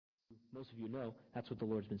most of you know, that's what the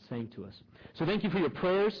Lord's been saying to us. So thank you for your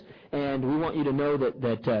prayers, and we want you to know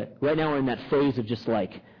that right now we're in that phase of just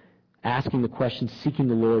like asking the questions, seeking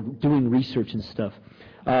the Lord, doing research and stuff.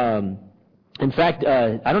 In fact,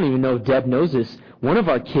 I don't even know if Deb knows this. One of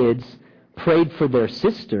our kids prayed for their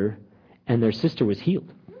sister, and their sister was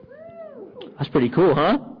healed. That's pretty cool,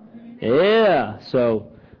 huh? Yeah.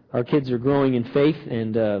 So our kids are growing in faith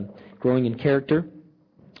and growing in character.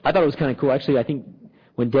 I thought it was kind of cool. Actually, I think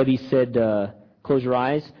when Debbie said, close your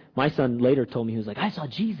eyes, my son later told me, he was like, I saw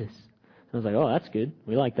Jesus. I was like, oh, that's good.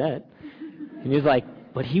 We like that. And he was like,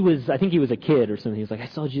 but I think he was a kid or something. He was like, I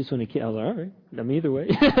saw Jesus when a kid. I was like, all right. I mean, either way.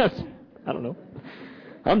 I don't know.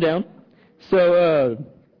 I'm down. So,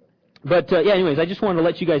 yeah, anyways, I just wanted to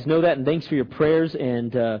let you guys know that, and thanks for your prayers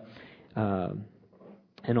and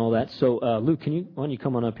all that. So, Luke, why don't you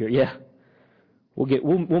come on up here? Yeah.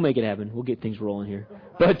 We'll make it happen. We'll get things rolling here.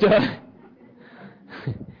 But,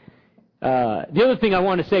 the other thing I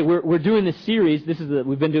want to say, we're doing this series.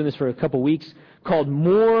 We've been doing this for a couple weeks, called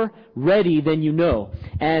More Ready Than You Know.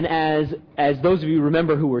 And as those of you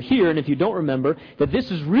remember who were here, and if you don't remember, that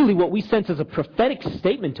this is really what we sense as a prophetic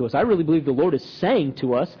statement to us. I really believe the Lord is saying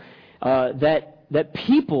to us that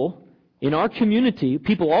people in our community,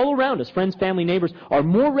 people all around us, friends, family, neighbors, are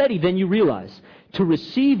more ready than you realize to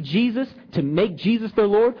receive Jesus, to make Jesus their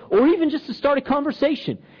Lord, or even just to start a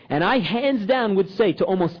conversation. And I hands down would say to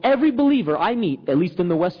almost every believer I meet, at least in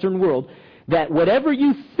the Western world, that whatever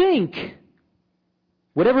level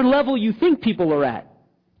you think people are at,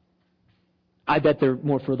 I bet they're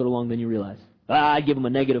more further along than you realize. I'd give them a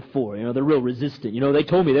 -4. They're real resistant. They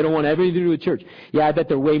told me they don't want anything to do with church. Yeah, I bet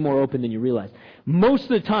they're way more open than you realize. Most of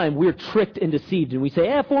the time, we're tricked and deceived, and we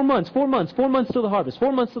say, 4 months till the harvest,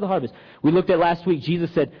 4 months till the harvest. We looked at last week, Jesus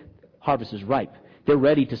said, harvest is ripe. They're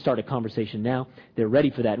ready to start a conversation now. They're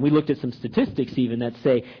ready for that. And we looked at some statistics even that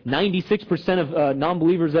say 96% of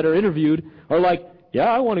non-believers that are interviewed are like, yeah,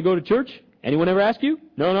 I want to go to church. Anyone ever ask you?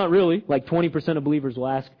 No, not really. Like 20% of believers will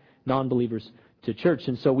ask non-believers to church.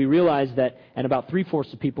 And so we realized that, and about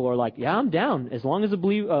 3/4 of people are like, yeah, I'm down. As long as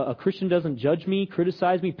a Christian doesn't judge me,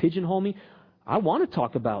 criticize me, pigeonhole me, I want to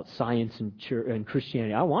talk about science and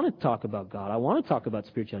Christianity. I want to talk about God. I want to talk about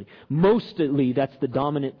spirituality. Mostly, that's the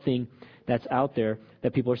dominant thing that's out there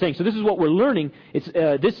that people are saying. So this is what we're learning.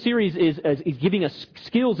 This series is giving us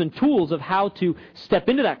skills and tools of how to step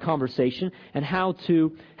into that conversation and how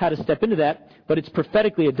to step into that. But it's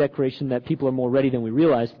prophetically a declaration that people are more ready than we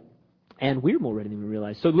realize, and we're more ready than we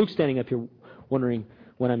realize. So Luke's standing up here wondering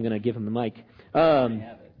when I'm going to give him the mic.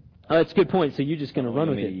 That's a good point. So you're just going to run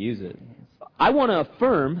with it. Use it. I want to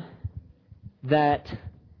affirm that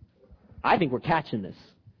I think we're catching this.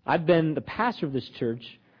 I've been the pastor of this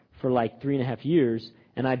church for like 3.5 years,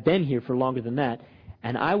 and I've been here for longer than that.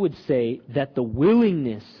 And I would say that the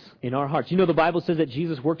willingness in our hearts, the Bible says that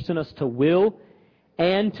Jesus works in us to will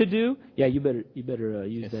and to do. Yeah, you better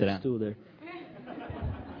use that stool there.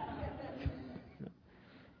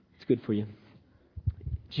 It's good for you.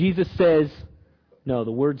 Jesus says, no,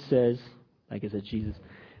 the Word says, like I said, Jesus.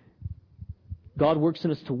 God works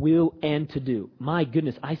in us to will and to do. My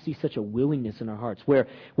goodness, I see such a willingness in our hearts. Where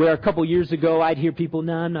a couple years ago, I'd hear people,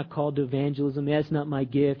 I'm not called to evangelism. That's not my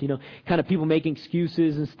gift. Kind of people making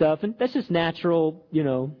excuses and stuff. And that's just natural,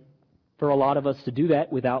 for a lot of us to do that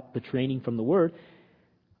without the training from the Word.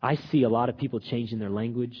 I see a lot of people changing their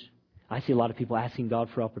language. I see a lot of people asking God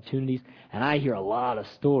for opportunities. And I hear a lot of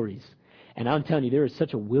stories. And I'm telling you, there is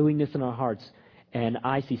such a willingness in our hearts. And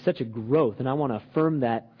I see such a growth. And I want to affirm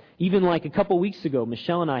that. Even like a couple weeks ago,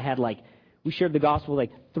 Michelle and I had we shared the gospel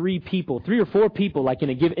with 3 or 4 people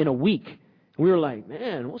in a week. We were like,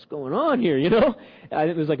 man, what's going on here? I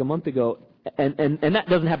think it was like a month ago, and that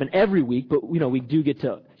doesn't happen every week, but we do get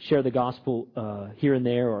to share the gospel here and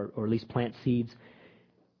there, or at least plant seeds.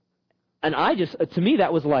 And to me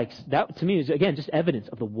is again just evidence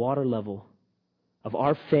of the water level of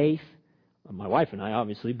our faith. My wife and I,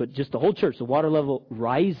 obviously, but just the whole church, the water level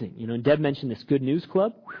rising. And Deb mentioned this Good News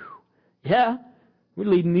Club. Whew. Yeah, we're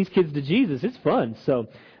leading these kids to Jesus. It's fun. So,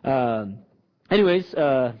 anyways,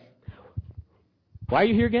 why are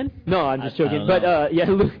you here again? No, I'm just joking. But yeah,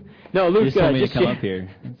 Luke. No, Luke. You just told me to come up here.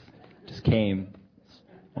 Just came. That's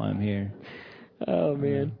why I'm here. Oh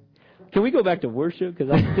man. Can we go back to worship?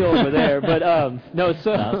 Because I'm still over there. But no,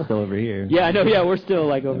 so I'm still over here. Yeah, I know. Yeah, we're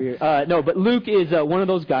still over here. No, but Luke is one of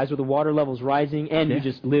those guys where the water level's rising, and you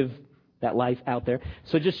just live that life out there.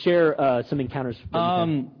 So just share some encounters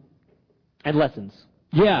and lessons.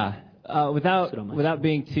 Yeah, without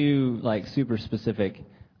being too super specific.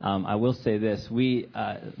 I will say this. Mari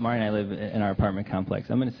and I live in our apartment complex.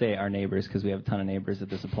 I'm going to say our neighbors because we have a ton of neighbors that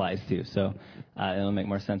this applies to, so it'll make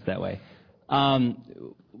more sense that way. One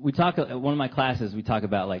of my classes, we talk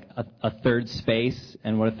about like a third space,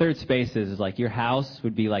 and what a third space is like your house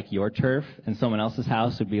would be like your turf, and someone else's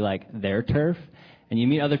house would be like their turf, and you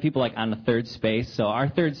meet other people like on the third space. So our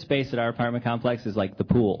third space at our apartment complex is like the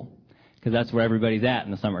pool, because that's where everybody's at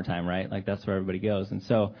in the summertime, right? Like that's where everybody goes. And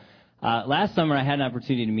so last summer I had an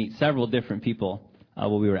opportunity to meet several different people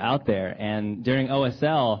while we were out there, and during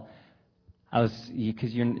OSL,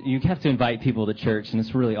 because you have to invite people to church, and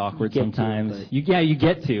it's really awkward sometimes. You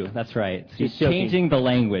get to. That's right. So you're changing the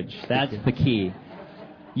language. That's the key.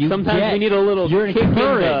 Sometimes we need a little. You're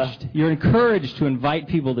encouraged. You're encouraged to invite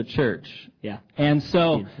people to church. Yeah. And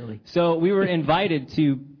so we were invited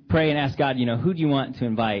to pray and ask God, who do you want to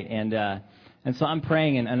invite? And so I'm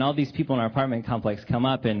praying, and all these people in our apartment complex come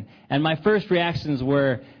up, and my first reactions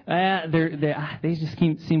were, they just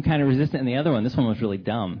seem kind of resistant, and the other one, this one was really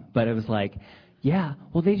dumb, but it was like, yeah,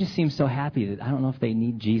 well, they just seem so happy that I don't know if they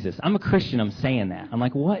need Jesus. I'm a Christian, I'm saying that. I'm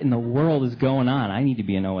like, what in the world is going on? I need to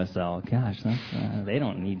be an OSL. Gosh, they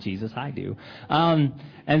don't need Jesus, I do. And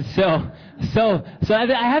so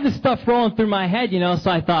I had this stuff rolling through my head,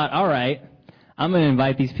 so I thought, all right, I'm going to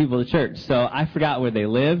invite these people to church. So I forgot where they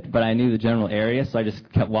lived, but I knew the general area, so I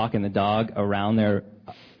just kept walking the dog around there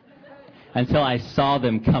until I saw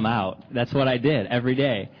them come out. That's what I did every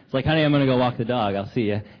day. It's like, honey, I'm going to go walk the dog. I'll see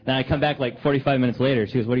you. Then I come back like 45 minutes later.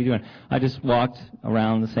 She goes, what are you doing? I just walked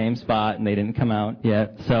around the same spot, and they didn't come out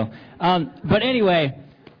yet. So, but anyway,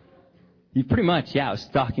 pretty much, I was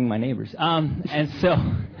stalking my neighbors. But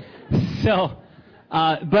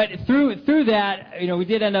through that, we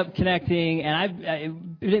did end up connecting, and I've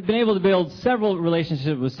been able to build several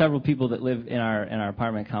relationships with several people that live in our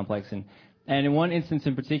apartment complex. And in one instance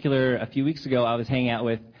in particular, a few weeks ago, I was hanging out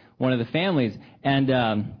with one of the families, and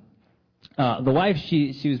the wife,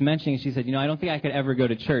 she was mentioning, she said, I don't think I could ever go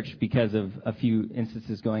to church because of a few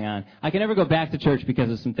instances going on. I can never go back to church because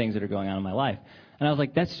of some things that are going on in my life. And I was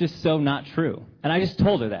like, that's just so not true. And I just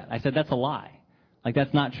told her that. I said, that's a lie. Like,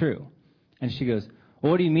 that's not true. And she goes,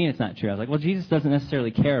 well, what do you mean it's not true? I was like, well, Jesus doesn't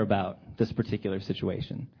necessarily care about this particular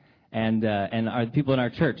situation. And our people in our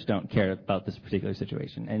church don't care about this particular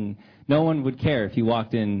situation. And no one would care if you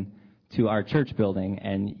walked in to our church building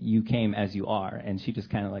and you came as you are. And she just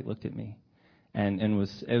kind of like looked at me and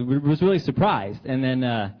was really surprised. And then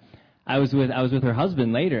I was with her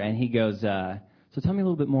husband later, and he goes, so tell me a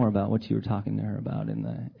little bit more about what you were talking to her about in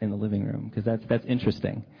the living room, because that's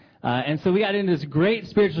interesting. And so we got into this great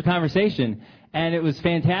spiritual conversation, and it was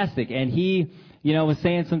fantastic. And he, was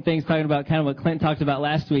saying some things, talking about kind of what Clint talked about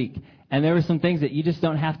last week. And there were some things that you just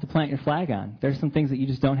don't have to plant your flag on. There's some things that you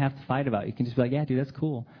just don't have to fight about. You can just be like, yeah, dude, that's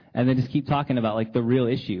cool. And then just keep talking about like the real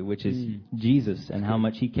issue, which is Jesus and how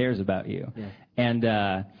much he cares about you. Yeah.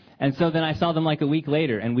 And so then I saw them like a week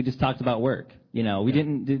later, and we just talked about work. We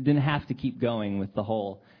didn't have to keep going with the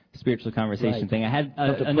whole spiritual conversation thing. I had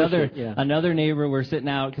another neighbor. We're sitting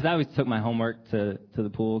out because I always took my homework to the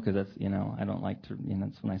pool because that's I don't like to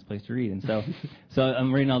it's a nice place to read, and so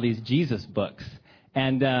I'm reading all these Jesus books,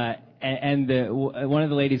 and one of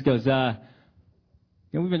the ladies goes,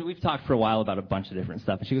 we've talked for a while about a bunch of different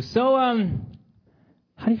stuff, and she goes, so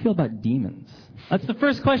how do you feel about demons? That's the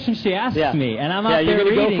first question she asked me, and I'm out there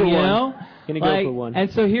reading, Go for one.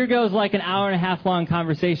 And so here goes like an hour and a half long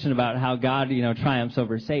conversation about how God, triumphs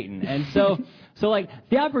over Satan. And so like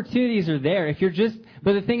the opportunities are there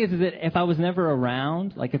but the thing is that if I was never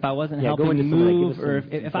around, like if I wasn't helping move, or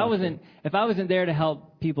if I wasn't there to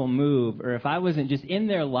help people move, or if I wasn't just in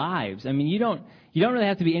their lives, I mean, you don't really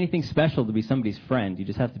have to be anything special to be somebody's friend. You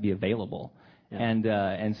just have to be available. Yeah.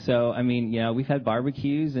 And so, I mean, we've had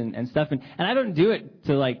barbecues and stuff, and I don't do it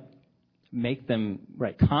to like make them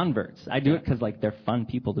converts. I do it because like they're fun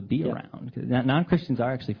people to be around. Non-Christians are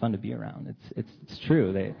actually fun to be around. It's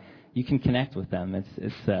true. You can connect with them.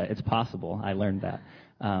 It's possible. I learned that.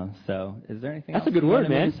 So is there anything else? That's a good word,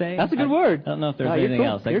 man. That's a good word. I don't know if there's anything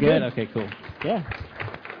else. You're good? Okay, cool. Yeah.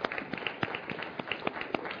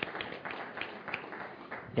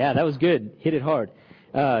 Yeah, that was good. Hit it hard.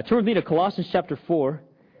 Turn with me to Colossians chapter 4,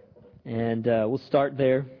 and we'll start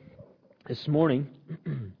there this morning.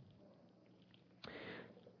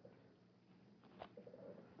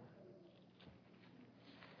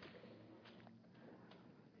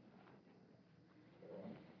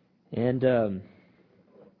 And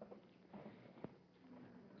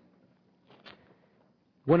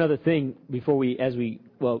one other thing before as we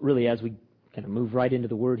kind of move right into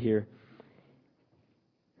the Word here.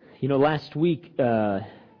 Last week, I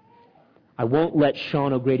won't let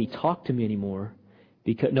Sean O'Grady talk to me anymore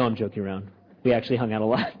No, I'm joking around. We actually hung out a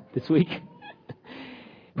lot this week.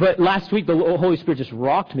 But last week, the Holy Spirit just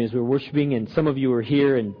rocked me as we were worshiping, and some of you were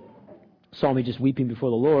here and saw me just weeping before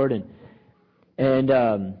the Lord. And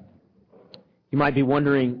you might be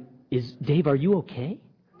wondering, Dave, are you okay?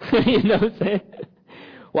 You know what I'm saying?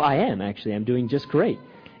 Well, I am, actually. I'm doing just great.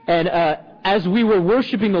 And as we were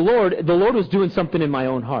worshiping the Lord was doing something in my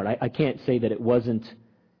own heart. I can't say that it wasn't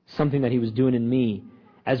something that He was doing in me.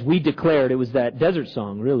 As we declared, it was that desert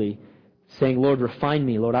song, really, saying, Lord, refine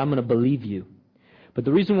me. Lord, I'm going to believe you. But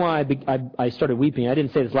the reason why I started weeping, I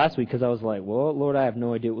didn't say this last week because I was like, well, Lord, I have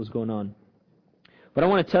no idea what was going on. But I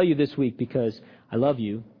want to tell you this week because I love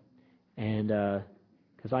you, and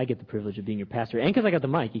because I get the privilege of being your pastor, and because I got the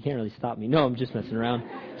mic. You can't really stop me. No, I'm just messing around.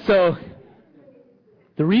 So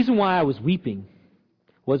the reason why I was weeping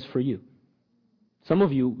was for you. Some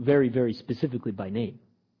of you very, very specifically by name.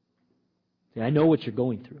 See, I know what you're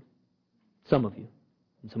going through. Some of you.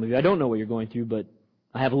 And some of you, I don't know what you're going through, but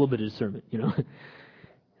I have a little bit of discernment, you know.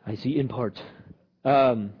 I see in part.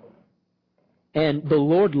 And the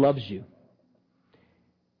Lord loves you.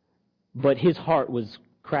 But His heart was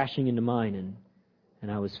crashing into mine,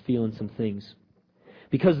 and I was feeling some things.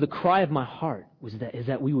 Because the cry of my heart is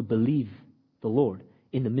that we would believe the Lord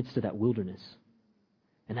in the midst of that wilderness.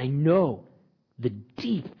 And I know the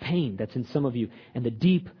deep pain that's in some of you and the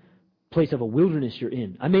deep place of a wilderness you're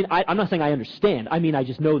in. I mean, I'm not saying I understand. I mean, I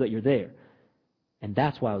just know that you're there. And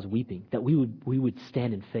that's why I was weeping, that we would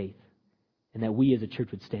stand in faith and that we as a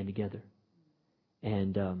church would stand together.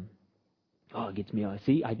 And, it gets me out.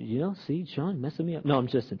 See, Sean messing me up. No, I'm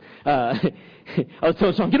just, I was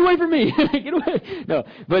telling Sean, get away from me. Get away. No,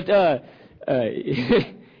 but,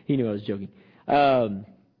 he knew I was joking. No,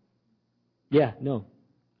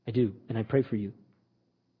 I do. And I pray for you.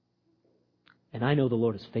 And I know the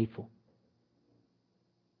Lord is faithful.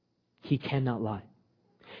 He cannot lie.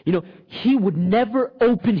 You know, He would never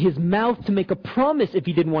open His mouth to make a promise if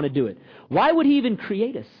He didn't want to do it. Why would He even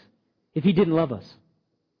create us if He didn't love us?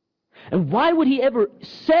 And why would He ever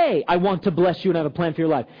say, I want to bless you and have a plan for your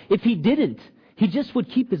life? If He didn't, He just would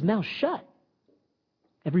keep His mouth shut.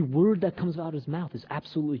 Every word that comes out of His mouth is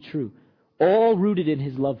absolutely true. All rooted in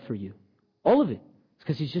His love for you. All of it. It's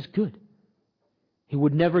because He's just good. He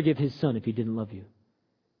would never give His Son if He didn't love you.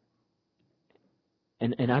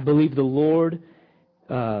 And I believe the Lord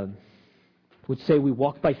would say we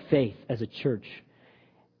walk by faith as a church,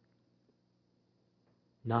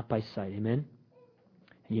 not by sight. Amen?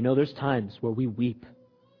 And you know there's times where we weep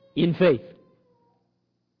in faith.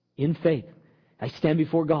 In faith. I stand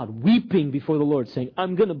before God, weeping before the Lord, saying,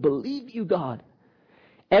 I'm going to believe you, God.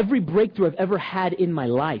 Every breakthrough I've ever had in my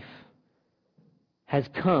life has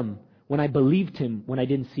come when I believed Him when I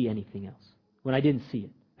didn't see anything else. When I didn't see it.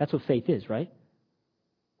 That's what faith is, right?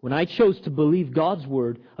 When I chose to believe God's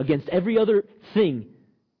Word against every other thing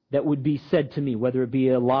that would be said to me, whether it be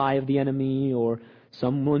a lie of the enemy or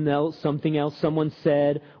someone else, something else someone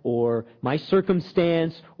said, or my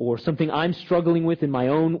circumstance, or something I'm struggling with in my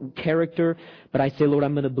own character. But I say, Lord,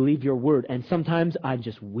 I'm going to believe your word. And sometimes I'm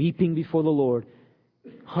just weeping before the Lord,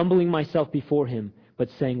 humbling myself before Him, but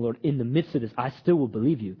saying, Lord, in the midst of this, I still will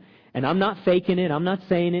believe you. And I'm not faking it. I'm not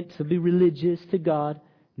saying it to be religious to God.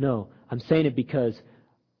 No, I'm saying it because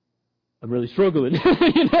I'm really struggling.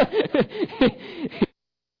 You know?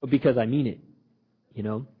 Because I mean it, you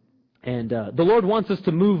know. And the Lord wants us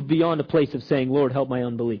to move beyond a place of saying, Lord, help my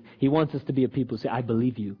unbelief. He wants us to be a people who say, I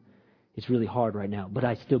believe you. It's really hard right now, but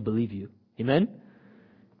I still believe you. Amen?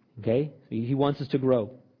 Okay? He wants us to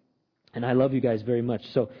grow. And I love you guys very much.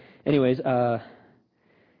 So, anyways,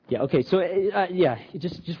 okay. So,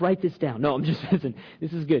 just write this down. No, I'm just listen.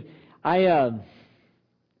 This is good.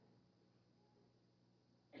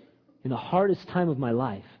 In the hardest time of my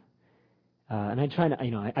life, and I try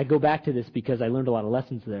to, I go back to this because I learned a lot of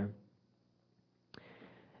lessons there.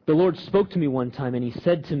 The Lord spoke to me one time and He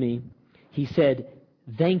said to me, He said,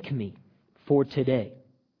 thank me for today.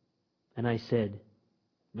 And I said,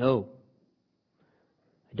 no.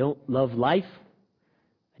 I don't love life.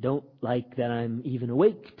 I don't like that I'm even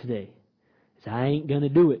awake today. I said, I ain't going to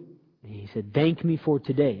do it. And He said, thank me for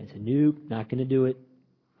today. I said, nope, not going to do it.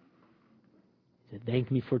 He said, thank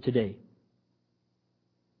me for today.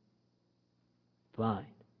 Fine.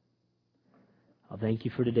 I'll thank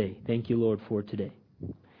you for today. Thank you, Lord, for today.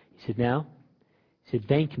 He said, now? He said,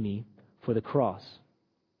 thank me for the cross.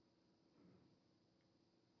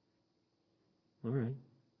 All right.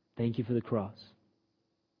 Thank you for the cross.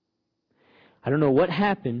 I don't know what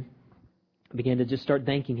happened. I began to just start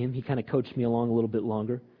thanking Him. He kind of coached me along a little bit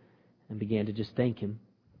longer and began to just thank Him.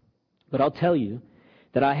 But I'll tell you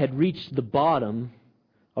that I had reached the bottom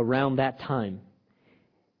around that time.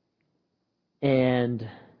 And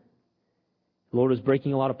the Lord was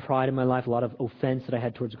breaking a lot of pride in my life, a lot of offense that I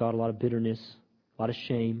had towards God, a lot of bitterness, a lot of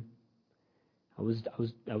shame. I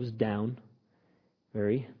was down,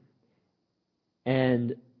 very.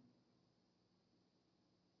 And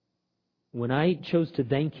when I chose to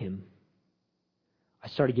thank Him, I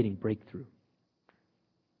started getting breakthrough.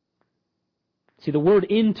 See, the word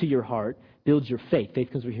into your heart builds your faith.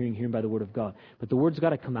 Faith comes from hearing by the word of God. But the word's got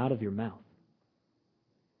to come out of your mouth.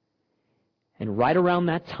 And right around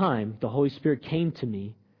that time, the Holy Spirit came to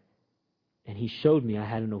me, and He showed me I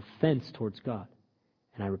had an offense towards God.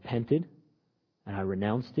 And I repented, and I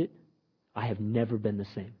renounced it. I have never been the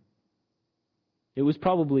same. It was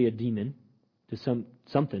probably a demon to some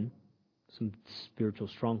spiritual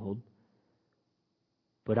stronghold.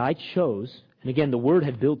 But I chose, and again, the Word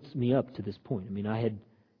had built me up to this point. I mean,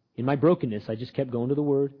 in my brokenness, I just kept going to the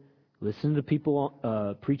Word, listening to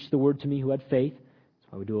people preach the Word to me who had faith.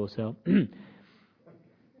 That's why we do OSL.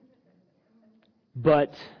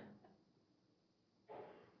 But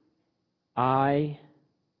I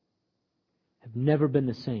have never been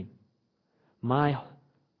the same. I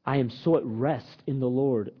am so at rest in the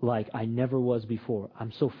Lord like I never was before.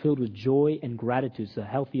 I'm so filled with joy and gratitude. It's the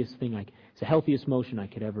healthiest thing, it's the healthiest motion I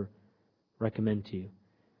could ever recommend to you.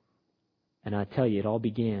 And I tell you, it all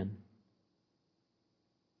began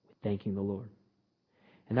with thanking the Lord.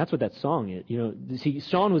 And that's what that song is. You know, see,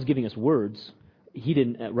 Sean was giving us words. He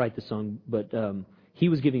didn't write the song, but he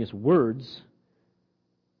was giving us words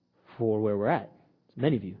for where we're at.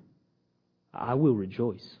 Many of you. I will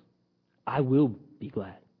rejoice. I will be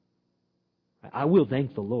glad. I will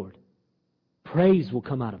thank the Lord. Praise will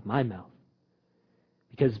come out of my mouth.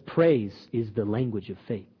 Because praise is the language of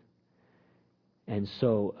faith. And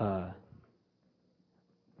so,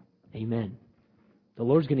 amen. The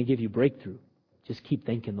Lord's going to give you breakthrough. Just keep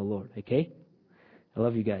thanking the Lord, okay? I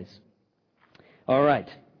love you guys. All right.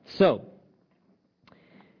 So,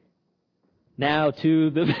 now to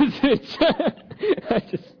the message.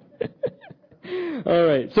 All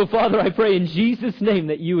right. So, Father, I pray in Jesus' name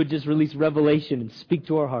that you would just release revelation and speak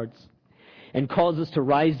to our hearts and cause us to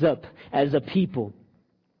rise up as a people.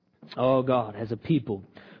 Oh, God, as a people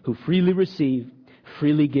who freely receive,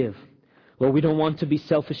 freely give. Lord, we don't want to be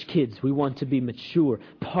selfish kids. We want to be mature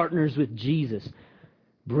partners with Jesus,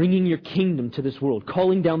 bringing your kingdom to this world,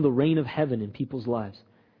 calling down the reign of heaven in people's lives.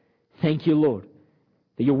 Thank you, Lord,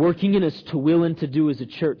 that you're working in us to will and to do as a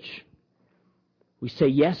church. We say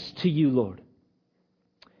yes to you, Lord.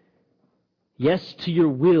 Yes to your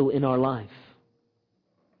will in our life.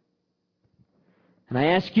 And I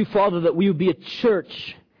ask you, Father, that we would be a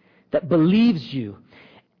church that believes you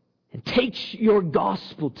and takes your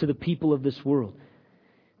gospel to the people of this world.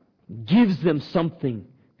 Gives them something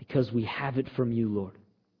because we have it from you, Lord.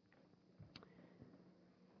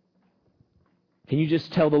 Can you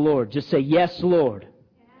just tell the Lord? Just say, yes, Lord.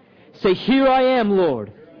 Say, here I am,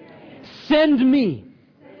 Lord. Send me.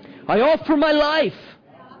 I offer my life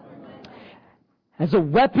as a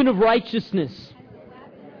weapon of righteousness,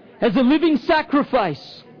 as a living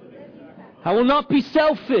sacrifice. I will not be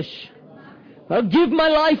selfish. I'll give my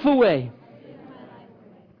life away.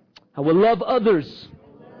 I will love others.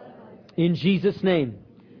 In Jesus' name.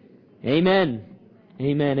 Amen.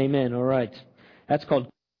 Amen. Amen. All right. That's called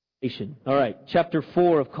creation. All right. Chapter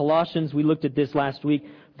 4 of Colossians. We looked at this last week.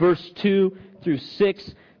 Verse 2 through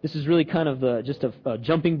 6. This is really kind of just a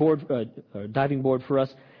jumping board, or diving board for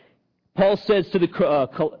us. Paul says to the...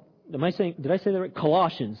 did I say that right?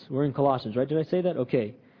 Colossians. We're in Colossians, right? Did I say that?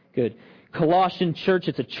 Okay. Good. Colossian church,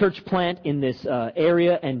 it's a church plant in this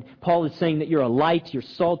area, and Paul is saying that you're a light, you're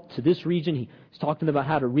salt to this region. He's talking about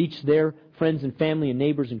how to reach their friends and family and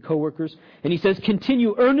neighbors and coworkers. And he says,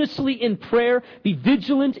 continue earnestly in prayer, be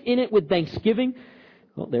vigilant in it with thanksgiving.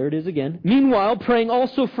 Well, there it is again. Meanwhile, praying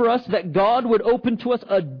also for us that God would open to us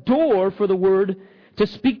a door for the word to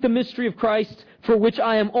speak the mystery of Christ, for which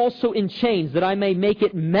I am also in chains, that I may make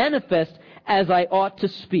it manifest as I ought to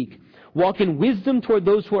speak. Walk in wisdom toward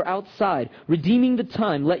those who are outside, redeeming the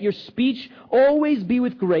time. Let your speech always be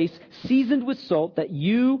with grace, seasoned with salt, that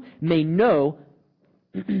you may know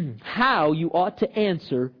how you ought to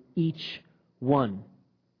answer each one.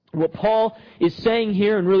 What Paul is saying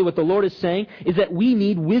here, and really what the Lord is saying, is that we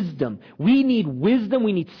need wisdom. We need wisdom,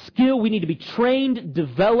 we need skill, we need to be trained,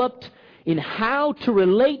 developed in how to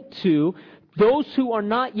relate to those who are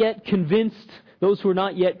not yet convinced, those who are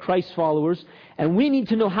not yet Christ followers. And we need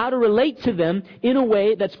to know how to relate to them in a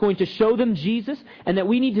way that's going to show them Jesus, and that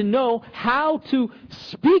we need to know how to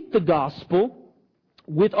speak the gospel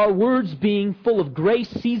with our words being full of grace,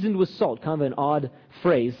 seasoned with salt. Kind of an odd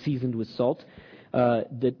phrase, seasoned with salt.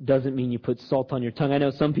 that doesn't mean you put salt on your tongue. I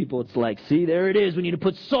know some people, it's like, see, there it is. We need to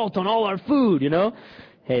put salt on all our food,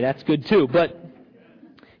 Hey, that's good too. But,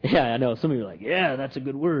 yeah, I know. Some of you are like, yeah, that's a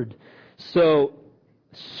good word. So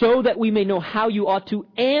that we may know how you ought to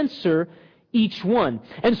answer each one.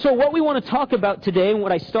 And so what we want to talk about today, and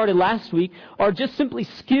what I started last week, are just simply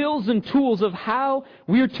skills and tools of how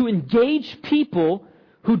we are to engage people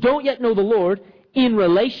who don't yet know the Lord in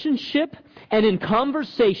relationship and in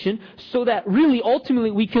conversation, so that really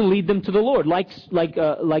ultimately we can lead them to the Lord. Like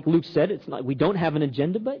Luke said, it's not, we don't have an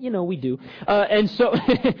agenda, but we do. And so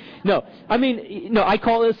I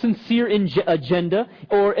call it a sincere agenda,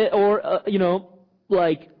 or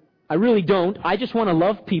I really don't. I just want to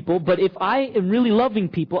love people, but if I am really loving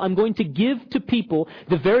people, I'm going to give to people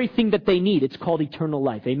the very thing that they need. It's called eternal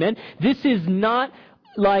life. Amen? This is not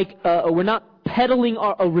like, we're not peddling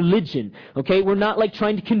a religion, okay? We're not like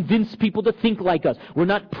trying to convince people to think like us. We're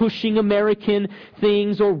not pushing American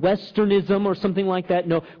things or Westernism or something like that.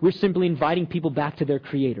 No, we're simply inviting people back to their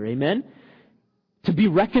Creator. Amen? To be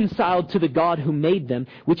reconciled to the God who made them,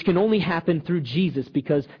 which can only happen through Jesus,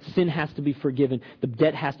 because sin has to be forgiven, the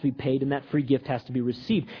debt has to be paid, and that free gift has to be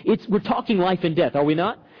received. We're talking life and death, are we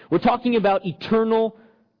not? We're talking about eternal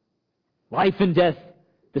life and death.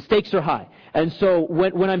 The stakes are high. And so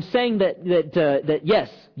when I'm saying that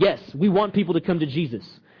yes, we want people to come to Jesus,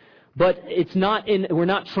 but we're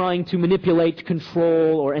not trying to manipulate,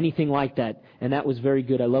 control, or anything like that. And that was very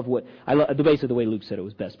good. I love the base of the way Luke said it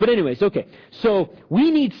was best. But anyways, okay. So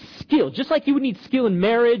we need skill. Just like you would need skill in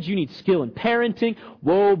marriage, you need skill in parenting.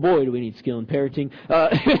 Whoa, boy, do we need skill in parenting.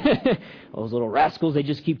 Those little rascals, they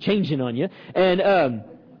just keep changing on you. And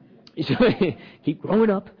keep growing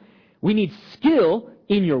up. We need skill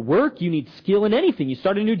in your work. You need skill in anything. You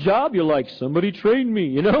start a new job, you're like, somebody train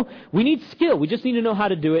me, We need skill. We just need to know how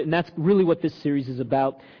to do it, and that's really what this series is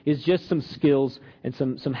about, is just some skills and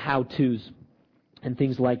some how-tos and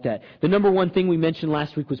things like that. The number one thing we mentioned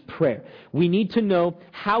last week was prayer. We need to know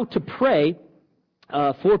how to pray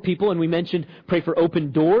for people, and we mentioned pray for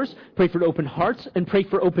open doors, pray for open hearts, and pray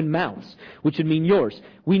for open mouths, which would mean yours.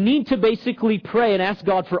 We need to basically pray and ask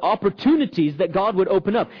God for opportunities that God would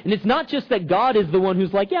open up. And it's not just that God is the one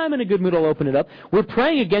who's like, yeah, I'm in a good mood, I'll open it up. We're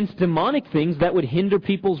praying against demonic things that would hinder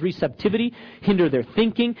people's receptivity, hinder their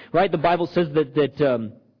thinking, right? The Bible says that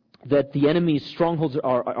the enemy's strongholds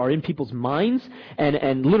are in people's minds,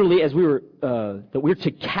 and literally, as that we're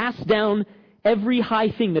to cast down every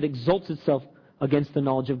high thing that exalts itself against the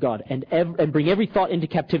knowledge of God, and bring every thought into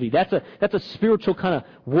captivity. That's a spiritual kind of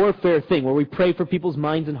warfare thing, where we pray for people's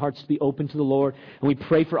minds and hearts to be open to the Lord, and we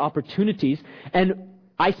pray for opportunities. And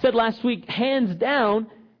I said last week, hands down,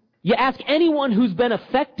 you ask anyone who's been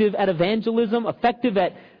effective at evangelism, effective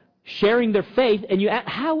at sharing their faith, and you ask,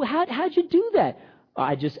 how'd you do that?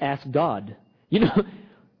 I just ask God. You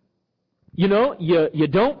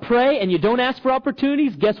don't pray and you don't ask for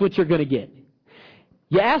opportunities, guess what you're going to get?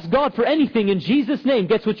 You ask God for anything in Jesus' name,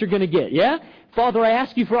 guess what you're going to get, yeah? Father, I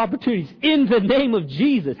ask you for opportunities in the name of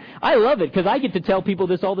Jesus. I love it, because I get to tell people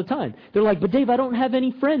this all the time. They're like, but Dave, I don't have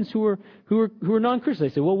any friends who are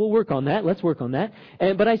non-Christians. I say, well, we'll work on that. Let's work on that.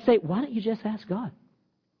 But I say, why don't you just ask God?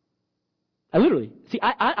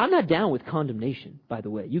 I'm not down with condemnation, by the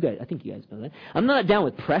way. I think you guys know that. I'm not down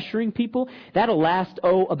with pressuring people. That'll last,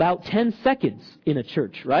 about 10 seconds in a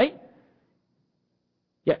church, right?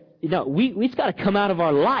 Yeah, it's got to come out of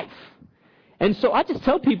our life. And so I just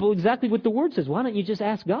tell people exactly what the Word says. Why don't you just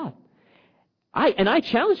ask God? I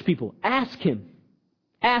challenge people. Ask Him.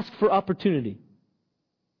 Ask for opportunity.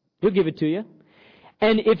 He'll give it to you.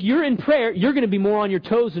 And if you're in prayer, you're going to be more on your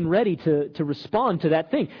toes and ready to respond to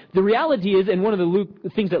that thing. The reality is, and one of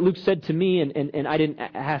the things that Luke said to me, and I didn't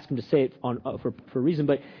ask him to say it for a reason,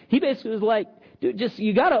 but he basically was like, dude,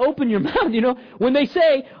 you got to open your mouth, When they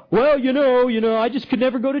say, well, I just could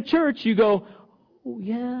never go to church, you go, oh,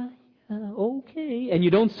 yeah, okay. And you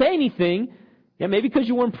don't say anything. Yeah, maybe because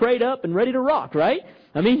you weren't prayed up and ready to rock, right?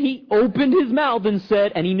 He opened his mouth and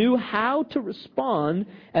said, and he knew how to respond,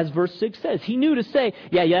 as verse 6 says. He knew to say,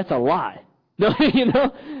 yeah, that's a lie. No,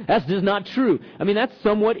 that's just not true. That's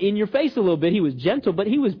somewhat in your face a little bit. He was gentle, but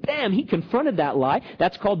he confronted that lie.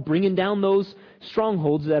 That's called bringing down those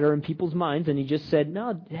strongholds that are in people's minds. And he just said,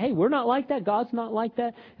 no, hey, we're not like that. God's not like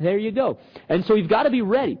that. There you go. And so you've got to be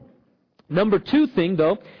ready. Number 2 thing,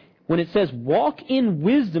 though, when it says walk in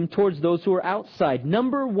wisdom towards those who are outside,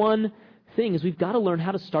 number 1 thing is we've got to learn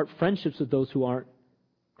how to start friendships with those who aren't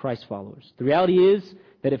Christ followers. The reality is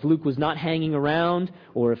that if Luke was not hanging around,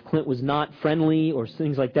 or if Clint was not friendly, or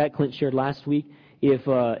things like that, Clint shared last week,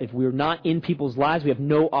 if we're not in people's lives, we have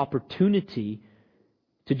no opportunity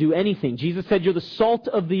to do anything. Jesus said you're the salt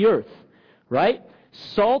of the earth, right?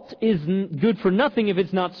 Salt is good for nothing if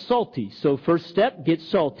it's not salty. So first step, get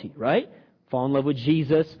salty, right? Fall in love with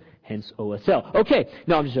Jesus, hence OSL. Okay,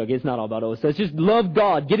 no, I'm just joking. It's not all about OSL. It's just love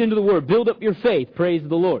God, get into the Word, build up your faith, praise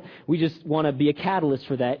the Lord. We just want to be a catalyst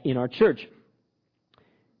for that in our church.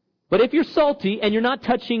 But if you're salty and you're not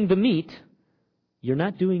touching the meat, you're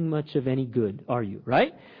not doing much of any good, are you,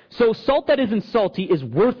 right? So salt that isn't salty is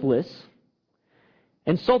worthless,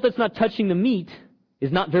 and salt that's not touching the meat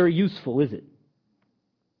is not very useful, is it?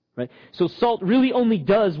 Right? So salt really only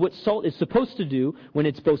does what salt is supposed to do when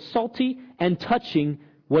it's both salty and touching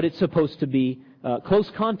what it's supposed to be. Close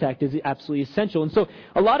contact is absolutely essential. And so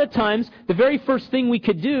a lot of times, the very first thing we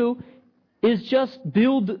could do is just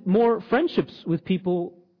build more friendships with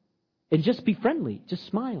people and just be friendly. Just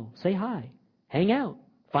smile, say hi, hang out,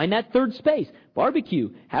 find that third space, barbecue,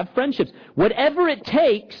 have friendships. Whatever it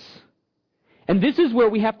takes, and this is where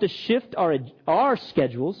we have to shift our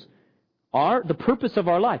schedules, the purpose of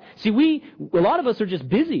our life. See, a lot of us are just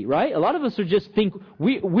busy, right? A lot of us are just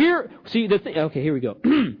okay, here we go.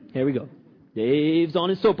 Here we go. Dave's on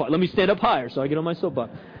his soapbox. Let me stand up higher so I get on my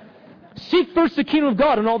soapbox. Seek first the kingdom of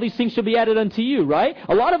God, and all these things shall be added unto you, right?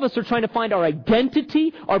 A lot of us are trying to find our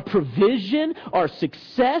identity, our provision, our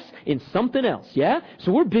success in something else, yeah?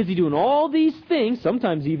 So we're busy doing all these things,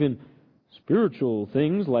 sometimes even spiritual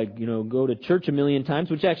things like, go to church a million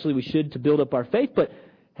times, which actually we should to build up our faith, but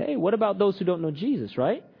hey, what about those who don't know Jesus,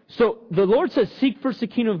 right? So the Lord says, seek first the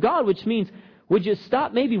kingdom of God, which means, would you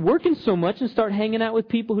stop maybe working so much and start hanging out with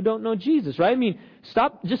people who don't know Jesus, right? I mean,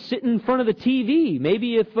 stop just sitting in front of the TV.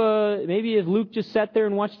 Maybe if Luke just sat there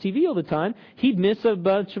and watched TV all the time, he'd miss a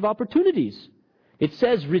bunch of opportunities. It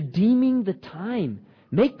says, redeeming the time.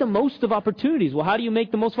 Make the most of opportunities. Well, how do you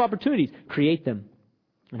make the most of opportunities? Create them.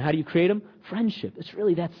 And how do you create them? Friendship. It's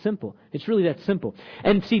really that simple. It's really that simple.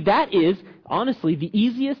 And see, that is, honestly, the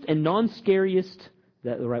easiest and non-scariest, is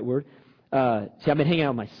that the right word? I've been hanging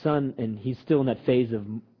out with my son, and he's still in that phase of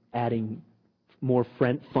adding more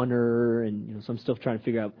funner, and so I'm still trying to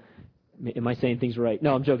figure out, am I saying things right?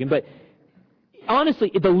 No, I'm joking. But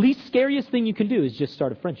honestly, the least scariest thing you can do is just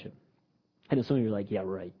start a friendship. I know some of you are like, yeah,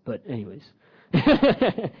 right. But anyways.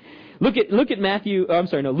 Look at Luke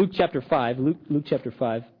chapter 5. Luke chapter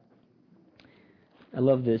 5. I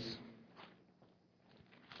love this.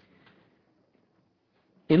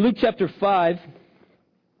 In Luke chapter 5,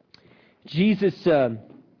 Jesus says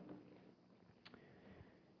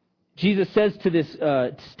to this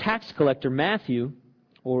tax collector, Matthew,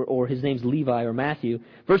 or his name's Levi or Matthew,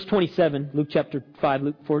 verse 27, Luke chapter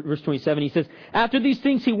 5, verse 27, he says, after these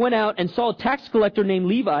things he went out and saw a tax collector named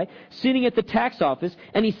Levi sitting at the tax office,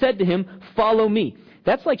 and he said to him, follow me.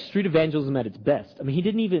 That's like street evangelism at its best. I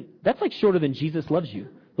mean, that's like shorter than Jesus loves you.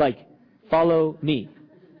 Like, follow me.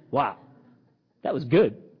 Wow. That was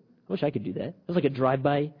good. I wish I could do that. That was like a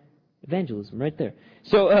drive-by evangelism right there.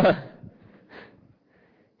 So,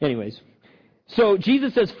 anyways. So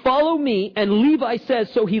Jesus says, follow me, and Levi says,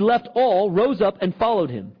 so he left all, rose up, and followed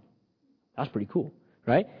him. That's pretty cool,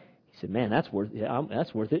 right? He said, man, that's worth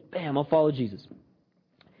it. Bam, I'll follow Jesus.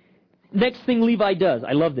 Next thing Levi does,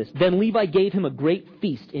 I love this. Then Levi gave him a great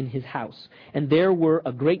feast in his house, and there were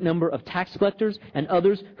a great number of tax collectors and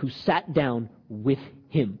others who sat down with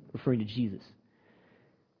him, referring to Jesus.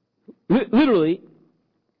 Literally,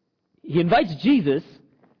 he invites Jesus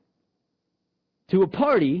to a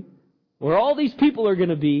party where all these people are going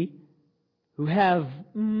to be who have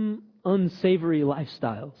unsavory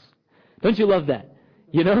lifestyles. Don't you love that?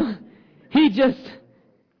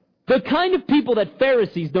 The kind of people that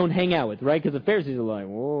Pharisees don't hang out with, right? Because the Pharisees are like,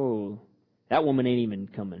 whoa, that woman ain't even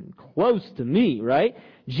coming close to me, right?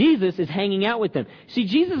 Jesus is hanging out with them. See,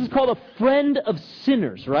 Jesus is called a friend of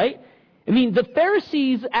sinners, right? I mean, the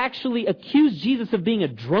Pharisees actually accused Jesus of being a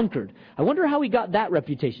drunkard. I wonder how he got that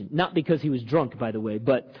reputation. Not because he was drunk, by the way,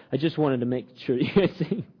 but I just wanted to make sure you guys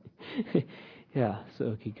see. Yeah,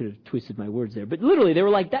 so he could have twisted my words there. But literally, they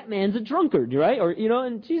were like, that man's a drunkard, right? Or,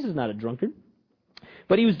 and Jesus is not a drunkard.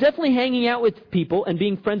 But he was definitely hanging out with people and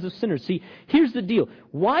being friends of sinners. See, here's the deal.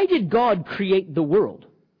 Why did God create the world?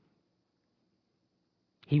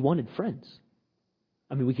 He wanted friends.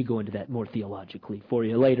 I mean, we could go into that more theologically for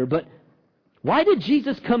you later, but why did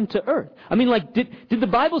Jesus come to earth? I mean, did the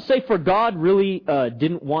Bible say for God really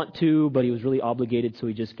didn't want to, but he was really obligated, so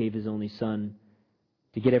he just gave his only son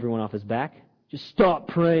to get everyone off his back? Just stop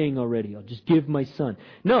praying already. I'll just give my son.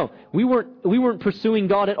 No, we weren't pursuing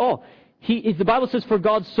God at all. The Bible says, for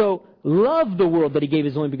God so loved the world that he gave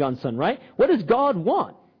his only begotten son, right? What does God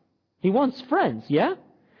want? He wants friends, yeah?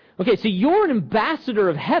 Okay, so you're an ambassador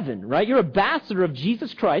of heaven, right? You're an ambassador of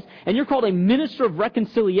Jesus Christ, and you're called a minister of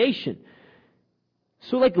reconciliation.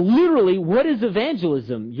 So like literally, what is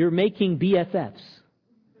evangelism? You're making BFFs.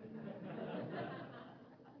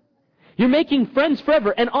 You're making friends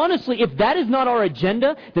forever. And honestly, if that is not our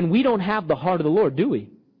agenda, then we don't have the heart of the Lord, do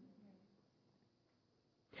we?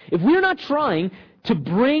 If we're not trying to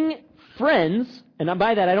bring friends, and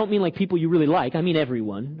by that I don't mean like people you really like, I mean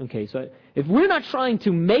everyone. Okay, so if we're not trying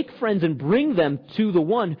to make friends and bring them to the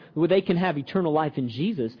one where they can have eternal life in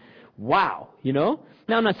Jesus, wow, you know?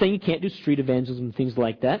 Now I'm not saying you can't do street evangelism and things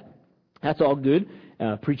like that. That's all good.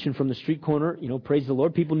 Preaching from the street corner, you know, praise the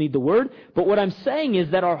Lord. People need the Word. But what I'm saying is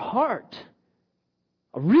that our heart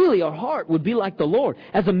would be like the Lord.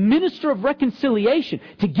 As a minister of reconciliation,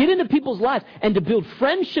 to get into people's lives and to build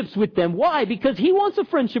friendships with them. Why? Because He wants a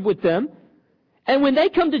friendship with them. And when they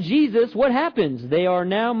come to Jesus, what happens? They are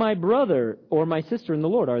now my brother or my sister in the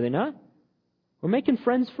Lord, are they not? We're making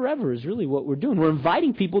friends forever is really what we're doing. We're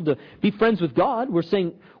inviting people to be friends with God. We're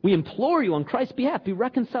saying, we implore you on Christ's behalf, be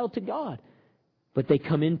reconciled to God. But they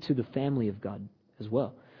come into the family of God as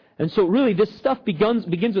well. And so really this stuff begins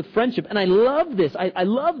with friendship. And I love this. I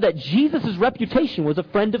love that Jesus' reputation was a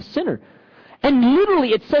friend of sinner. And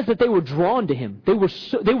literally it says that they were drawn to Him. They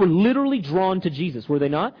were literally drawn to Jesus, were they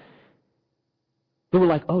not? They were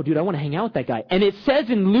like, oh dude, I want to hang out with that guy. And it says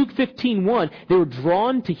in Luke 15:1, they were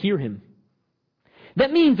drawn to hear Him.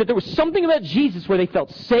 That means that there was something about Jesus where they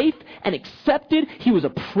felt safe and accepted. He was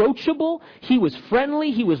approachable. He was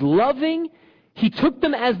friendly. He was loving. He took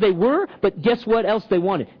them as they were, but guess what else they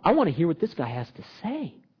wanted? I want to hear what this guy has to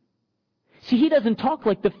say. See, he doesn't talk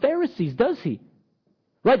like the Pharisees, does he?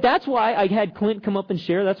 Right? That's why I had Clint come up and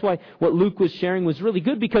share. That's why what Luke was sharing was really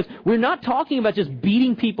good, because we're not talking about just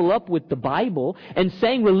beating people up with the Bible and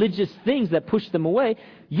saying religious things that push them away.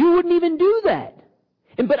 You wouldn't even do that.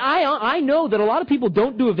 But I know that a lot of people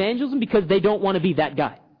don't do evangelism because they don't want to be that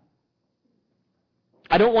guy.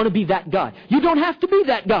 I don't want to be that guy. You don't have to be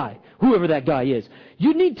that guy, whoever that guy is.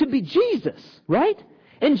 You need to be Jesus, right?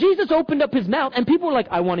 And Jesus opened up His mouth, and people were like,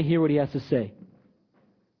 I want to hear what He has to say.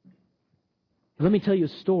 Let me tell you a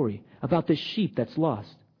story about this sheep that's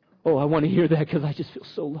lost. Oh, I want to hear that because I just feel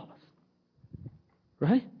so lost.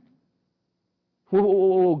 Right?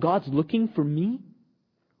 Whoa, God's looking for me?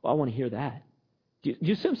 Well, I want to hear that. Do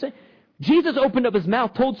you see what I'm saying? Jesus opened up His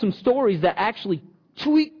mouth, told some stories that actually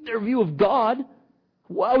tweaked their view of God.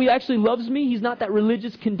 Wow, He actually loves me. He's not that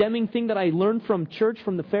religious condemning thing that I learned from church,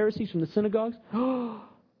 from the Pharisees, from the synagogues. Oh,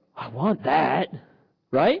 I want that.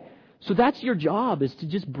 Right? So that's your job, is to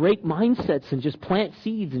just break mindsets and just plant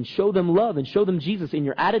seeds and show them love and show them Jesus in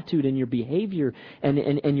your attitude and your behavior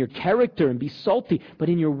and your character, and be salty, but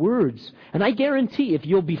in your words. And I guarantee if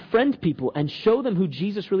you'll befriend people and show them who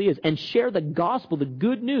Jesus really is and share the gospel, the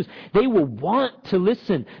good news, they will want to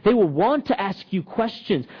listen. They will want to ask you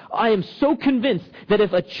questions. I am so convinced that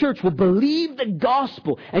if a church will believe the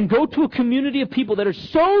gospel and go to a community of people that are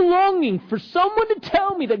so longing for someone to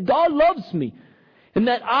tell me that God loves me, and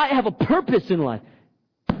that I have a purpose in life,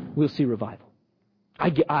 we'll see revival.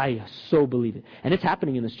 I so believe it. And it's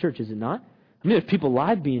happening in this church, is it not? I mean, there's people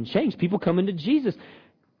live being changed. People coming to Jesus.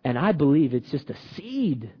 And I believe it's just a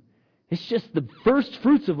seed. It's just the first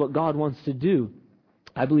fruits of what God wants to do.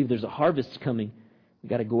 I believe there's a harvest coming. We've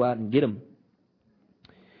got to go out and get them.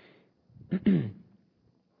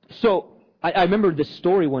 So, I remember this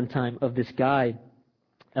story one time of this guy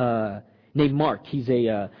named Mark. He's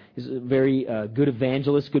a very good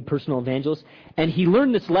evangelist, good personal evangelist. And he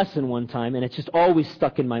learned this lesson one time, and it's just always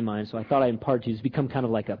stuck in my mind, so I thought I'd impart to you. It's become kind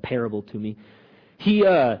of like a parable to me. He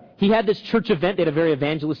had this church event. They had a very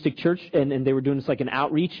evangelistic church, and they were doing this like an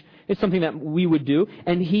outreach. It's something that we would do.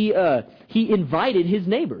 And he invited his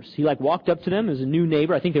neighbors. He like walked up to them as a new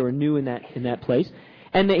neighbor. I think they were new in that place.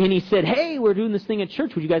 And he said, hey, we're doing this thing at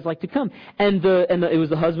church. Would you guys like to come? And it was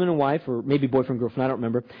the husband and wife, or maybe boyfriend, girlfriend, I don't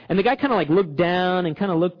remember. And the guy kind of like looked down and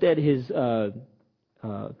kind of looked at his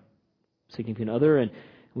significant other and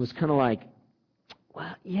was kind of like,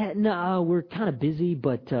 well, yeah, no, we're kind of busy,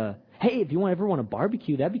 but hey, if you ever want a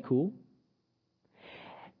barbecue, that'd be cool.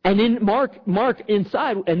 And then Mark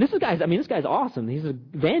inside, and this guy's awesome. He's an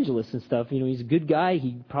evangelist and stuff. You know, he's a good guy.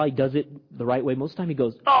 He probably does it the right way. Most of the time he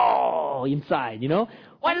goes, oh, inside, you know.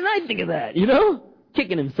 Why didn't I think of that, you know?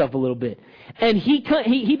 Kicking himself a little bit. And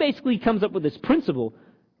he basically comes up with this principle,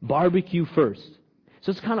 barbecue first. So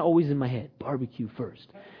it's kind of always in my head, barbecue first.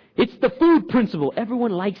 It's the food principle.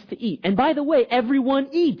 Everyone likes to eat. And by the way, everyone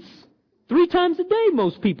eats. 3 times a day,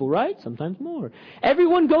 most people, right? Sometimes more.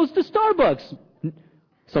 Everyone goes to Starbucks.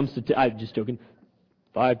 I'm just joking.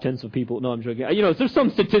 5/10 of people. No, I'm joking. You know, there's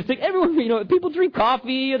some statistic. Everyone, you know, people drink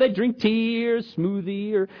coffee or they drink tea or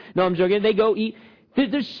smoothie or. No, I'm joking. They go eat.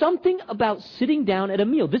 There's something about sitting down at a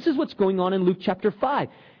meal. This is what's going on in Luke chapter 5.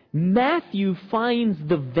 Matthew finds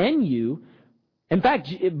the venue. In fact,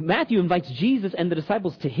 Matthew invites Jesus and the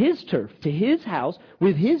disciples to his turf, to his house,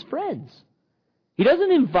 with his friends. He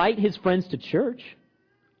doesn't invite his friends to church.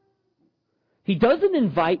 He doesn't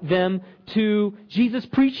invite them to Jesus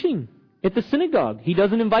preaching at the synagogue. He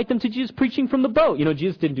doesn't invite them to Jesus preaching from the boat. You know,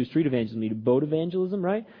 Jesus didn't do street evangelism. He did boat evangelism,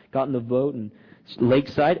 right? Got in the boat and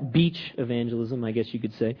lakeside, beach evangelism, I guess you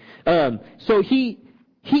could say. So he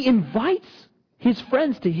invites his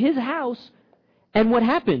friends to his house, and what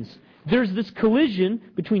happens? There's this collision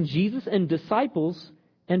between Jesus and disciples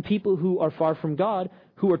and people who are far from God,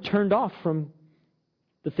 who are turned off from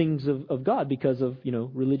the things of God because of,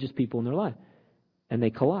 religious people in their life. And they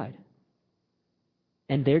collide.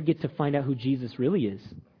 And they get to find out who Jesus really is.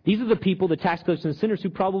 These are the people, the tax collectors and sinners, who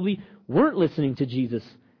probably weren't listening to Jesus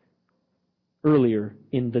earlier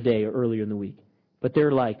in the day or earlier in the week. But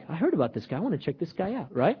they're like, I heard about this guy. I want to check this guy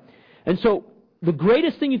out, right? And so the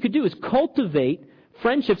greatest thing you could do is cultivate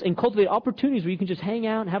friendships and cultivate opportunities where you can just hang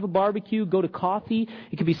out and have a barbecue, go to coffee.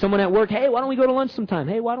 It could be someone at work. Hey, why don't we go to lunch sometime?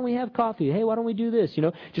 Hey, why don't we have coffee? Hey, why don't we do this?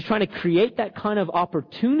 Just trying to create that kind of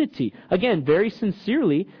opportunity. Again, very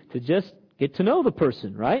sincerely, to just get to know the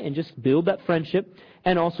person, right? And just build that friendship.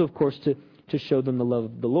 And also, of course, to show them the love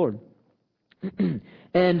of the Lord.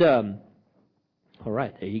 And, all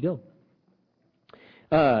right, there you go.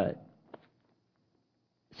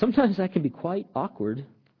 Sometimes that can be quite awkward.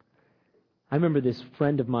 I remember this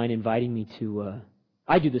friend of mine inviting me to,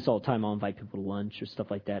 I do this all the time. I'll invite people to lunch or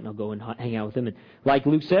stuff like that, and I'll go and hang out with them. And like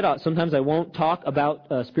Luke said, sometimes I won't talk about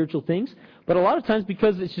spiritual things, but a lot of times,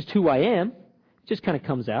 because it's just who I am, it just kind of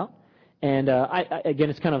comes out. And again,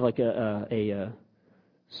 it's kind of like a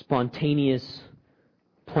spontaneous,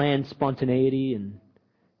 planned spontaneity and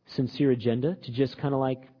sincere agenda to just kind of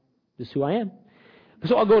like, this is who I am.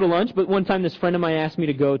 So I'll go to lunch, but one time this friend of mine asked me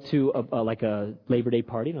to go to a Labor Day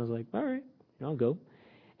party, and I was like, all right, I'll go.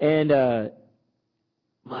 And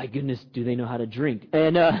my goodness, do they know how to drink?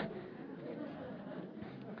 And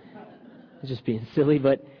just being silly,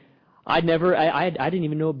 but I didn't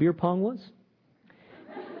even know what beer pong was.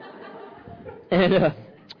 And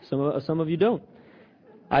some of you don't.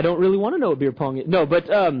 I don't really want to know what beer pong is. No, but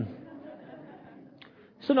so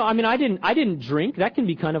no, I mean, I didn't drink. That can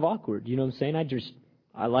be kind of awkward. You know what I'm saying?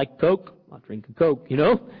 I like Coke. I'll drink a Coke,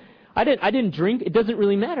 I didn't drink. It doesn't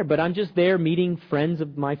really matter, but I'm just there meeting friends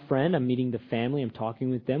of my friend. I'm meeting the family. I'm talking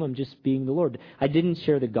with them. I'm just being the Lord. I didn't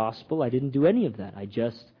share the gospel. I didn't do any of that. I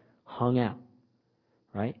just hung out,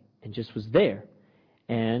 right? And just was there.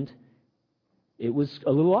 And it was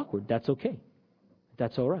a little awkward. That's okay.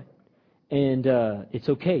 That's all right. And it's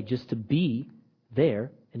okay just to be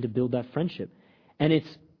there and to build that friendship. And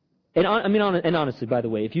and honestly, by the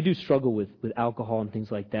way, if you do struggle with alcohol and things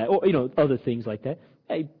like that, or other things like that,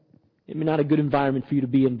 hey, not a good environment for you to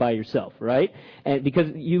be in by yourself, right? And because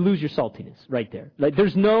you lose your saltiness right there. Like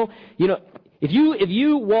there's no, if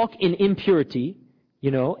you walk in impurity,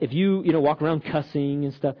 if you walk around cussing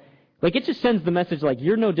and stuff, like it just sends the message like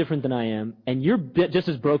you're no different than I am, and you're just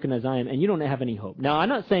as broken as I am, and you don't have any hope. Now, I'm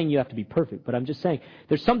not saying you have to be perfect, but I'm just saying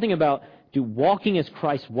there's something about walking as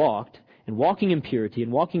Christ walked, and walking in purity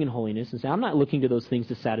and walking in holiness, and say, I'm not looking to those things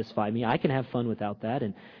to satisfy me. I can have fun without that,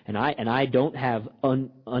 and I don't have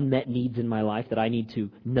unmet needs in my life that I need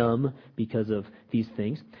to numb because of these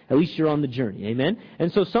things. At least you're on the journey, amen?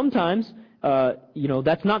 And so sometimes,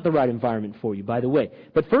 that's not the right environment for you, by the way.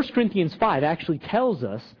 But 1 Corinthians 5 actually tells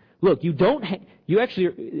us, look, actually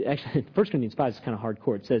 1 Corinthians 5 is kind of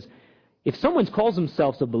hardcore. It says, if someone calls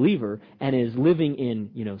themselves a believer and is living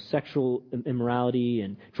in, sexual immorality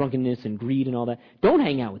and drunkenness and greed and all that, don't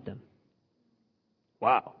hang out with them.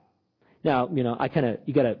 Wow. Now, you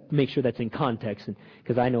got to make sure that's in context,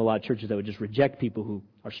 because I know a lot of churches that would just reject people who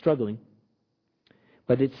are struggling.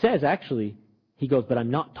 But it says, actually, he goes, but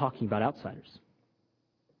I'm not talking about outsiders.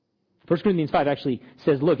 1 Corinthians 5 actually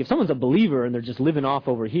says, look, if someone's a believer and they're just living off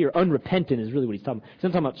over here, unrepentant is really what he's talking about. He's not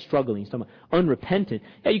talking about struggling. He's talking about unrepentant.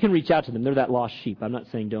 Yeah, you can reach out to them. They're that lost sheep. I'm not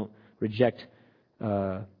saying don't reject,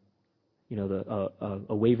 a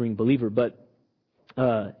wavering believer. But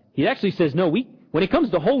he actually says, no, when it comes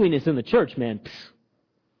to holiness in the church, man,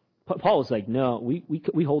 Paul was like, no,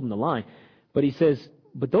 we hold in the line. But he says,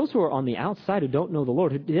 but those who are on the outside who don't know the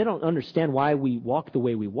Lord, they don't understand why we walk the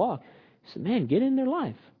way we walk. He said, man, get in their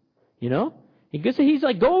life. He's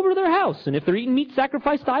like, go over to their house, and if they're eating meat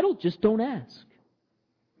sacrificed to idols, just don't ask.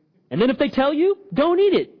 And then if they tell you, don't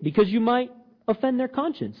eat it, because you might offend their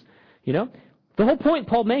conscience. The whole point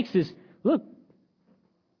Paul makes is, look,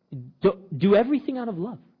 do everything out of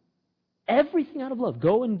love. Everything out of love.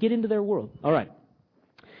 Go and get into their world. All right.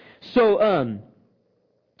 So,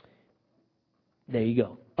 there you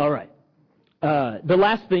go. All right. The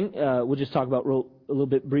last thing we'll just talk about a little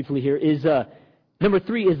bit briefly here is number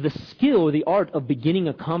 3 is the skill or the art of beginning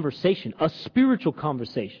a conversation, a spiritual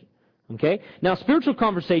conversation. Okay? Now, spiritual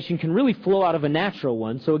conversation can really flow out of a natural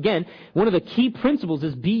one. So again, one of the key principles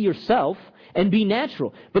is be yourself and be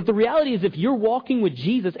natural. But the reality is if you're walking with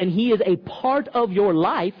Jesus and He is a part of your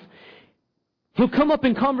life, He'll come up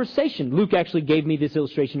in conversation. Luke actually gave me this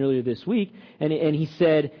illustration earlier this week, and he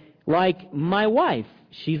said, like my wife,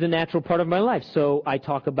 she's a natural part of my life, so I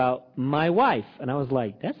talk about my wife. And I was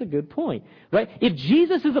like, that's a good point, right? If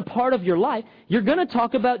Jesus is a part of your life, you're going to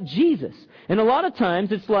talk about Jesus. And a lot of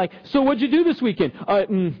times it's like, so what'd you do this weekend? I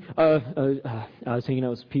was hanging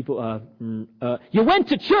out with people. You went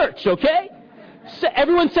to church, okay?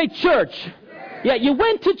 Everyone say church. Yeah, you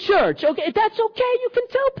went to church. Okay, that's okay. You can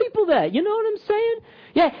tell people that. You know what I'm saying?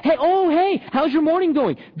 Yeah. Hey, how's your morning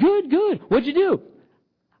going? Good. What'd you do?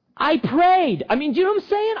 I prayed. I mean, do you know what I'm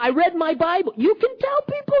saying? I read my Bible. You can tell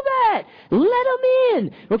people that. Let them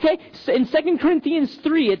in. Okay? In 2 Corinthians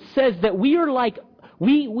 3, it says that we are like,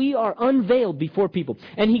 we are unveiled before people.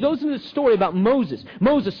 And he goes into the story about Moses.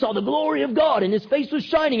 Moses saw the glory of God and his face was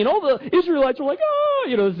shining and all the Israelites were like, oh,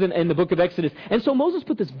 you know, this is in the book of Exodus. And so Moses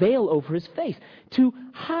put this veil over his face to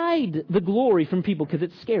hide the glory from people because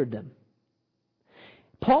it scared them.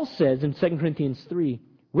 Paul says in 2 Corinthians 3,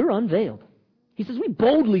 we're unveiled. He says we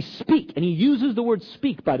boldly speak. And he uses the word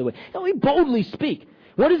speak, by the way. No, we boldly speak.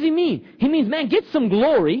 What does he mean? He means, man, get some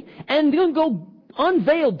glory and then go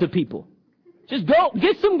unveiled to people. Just go,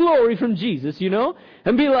 get some glory from Jesus, you know,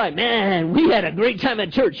 and be like, man, we had a great time at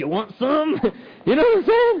church. You want some? You know what I'm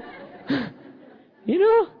saying? You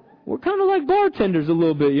know, we're kind of like bartenders a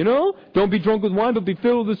little bit, you know. Don't be drunk with wine, but be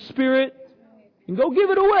filled with the Spirit. And go give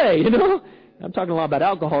it away, you know. I'm talking a lot about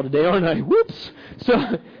alcohol today, aren't I? Whoops.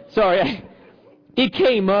 So, sorry. It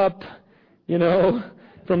came up, you know,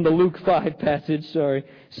 from the Luke 5 passage, sorry.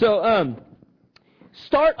 So,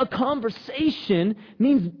 start a conversation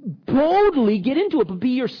means boldly get into it, but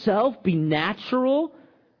be yourself, be natural,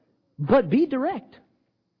 but be direct.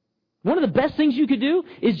 One of the best things you could do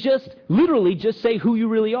is just literally just say who you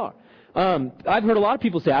really are. I've heard a lot of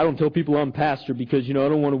people say, I don't tell people I'm a pastor because, you know, I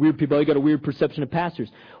don't want to weird people. I got a weird perception of pastors.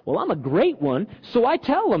 Well, I'm a great one, so I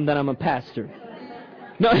tell them that I'm a pastor.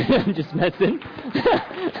 No, I'm just messing.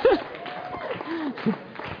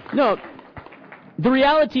 No. The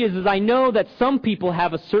reality is I know that some people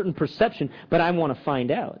have a certain perception, but I want to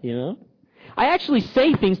find out, you know? I actually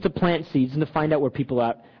say things to plant seeds and to find out where people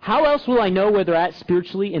are at. How else will I know where they're at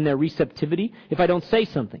spiritually in their receptivity if I don't say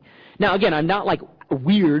something? Now, again, I'm not like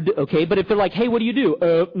weird, okay? But if they're like, hey, what do you do?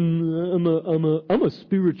 I'm a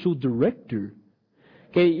spiritual director.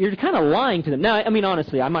 Okay, you're kind of lying to them. Now, I mean,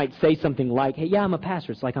 honestly, I might say something like, hey, yeah, I'm a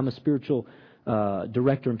pastor. It's like I'm a spiritual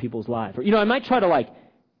director in people's lives. Or, you know, I might try to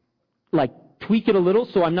like tweak it a little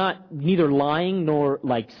so I'm not neither lying nor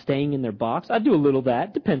like staying in their box. I do a little of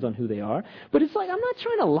that. Depends on who they are. But it's like I'm not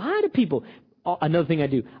trying to lie to people. Another thing I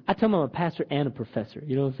do, I tell them I'm a pastor and a professor.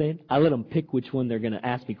 You know what I'm saying? I let them pick which one they're going to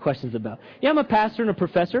ask me questions about. Yeah, I'm a pastor and a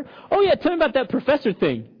professor. Oh, yeah, tell me about that professor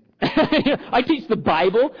thing. I teach the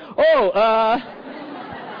Bible.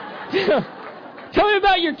 Tell me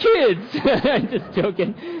about your kids. I'm just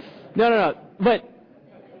joking. No. But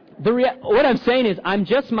what I'm saying is I'm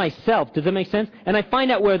just myself. Does that make sense? And I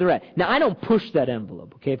find out where they're at. Now, I don't push that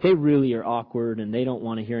envelope, okay? If they really are awkward and they don't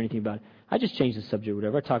want to hear anything about it, I just change the subject or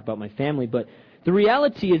whatever. I talk about my family. But the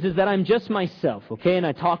reality is that I'm just myself, okay? And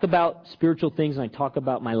I talk about spiritual things and I talk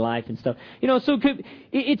about my life and stuff. You know, so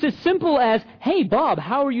it's as simple as, hey, Bob,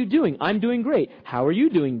 how are you doing? I'm doing great. How are you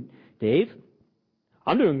doing, Dave?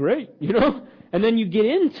 I'm doing great, you know? And then you get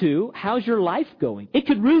into, how's your life going? It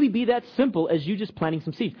could really be that simple as you just planting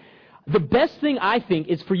some seeds. The best thing, I think,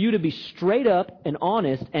 is for you to be straight up and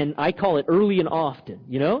honest, and I call it early and often,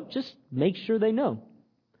 you know? Just make sure they know.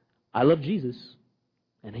 I love Jesus,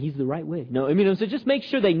 and He's the right way. No, I mean, so just make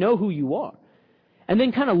sure they know who you are. And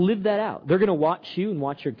then kind of live that out. They're going to watch you and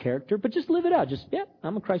watch your character, but just live it out. Just, yeah,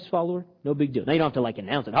 I'm a Christ follower. No big deal. Now you don't have to like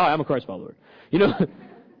announce it. Hi, I'm a Christ follower. You know?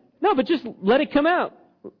 No, but just let it come out.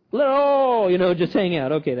 Just hang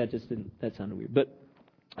out. Okay, that sounded weird. But,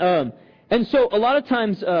 and so a lot of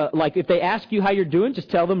times, like if they ask you how you're doing, just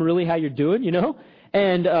tell them really how you're doing, you know?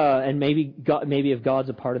 And maybe if God's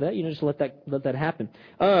a part of that, you know, just let that happen.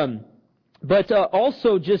 But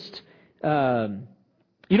also just, you know,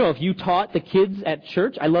 if you taught the kids at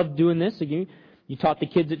church, I love doing this. You taught the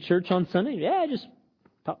kids at church on Sunday. Yeah, just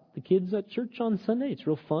taught the kids at church on Sunday. It's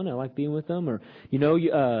real fun. I like being with them. Or, you know,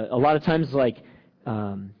 a lot of times, like,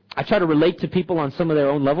 I try to relate to people on some of their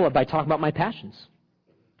own level by talking about my passions.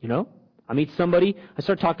 You know? I meet somebody, I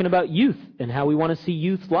start talking about youth and how we want to see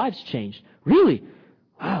youth lives changed. Really?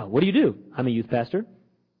 Wow, what do you do? I'm a youth pastor.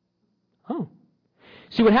 Oh.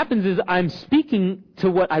 See, what happens is I'm speaking to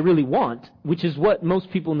what I really want, which is what most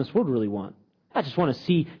people in this world really want. I just want to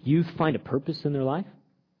see youth find a purpose in their life.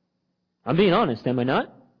 I'm being honest, am I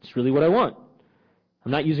not? It's really what I want.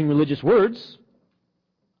 I'm not using religious words.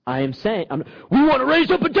 I am saying, we want to raise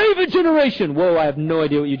up a David generation. Whoa, I have no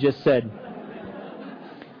idea what you just said.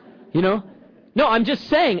 You know? No, I'm just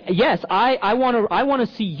saying, yes, I want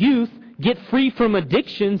to see youth get free from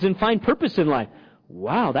addictions and find purpose in life.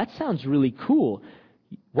 Wow, that sounds really cool.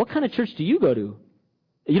 What kind of church do you go to?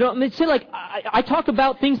 You know, I talk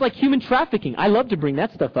about things like human trafficking. I love to bring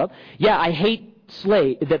that stuff up. Yeah, I hate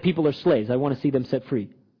that people are slaves. I want to see them set free.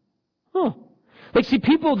 Oh. Like, see,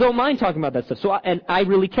 people don't mind talking about that stuff. And I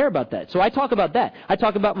really care about that. So I talk about that. I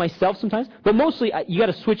talk about myself sometimes, but mostly you got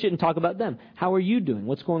to switch it and talk about them. How are you doing?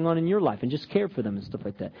 What's going on in your life? And just care for them and stuff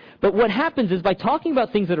like that. But what happens is by talking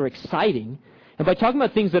about things that are exciting, and by talking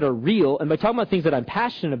about things that are real, and by talking about things that I'm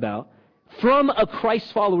passionate about, from a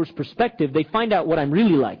Christ follower's perspective, they find out what I'm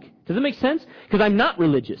really like. Does that make sense? Because I'm not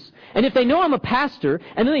religious. And if they know I'm a pastor,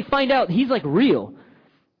 and then they find out he's like real,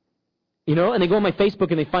 you know, and they go on my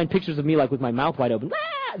Facebook and they find pictures of me like with my mouth wide open.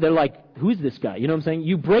 Ah! They're like, who's this guy? You know what I'm saying?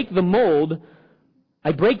 You break the mold.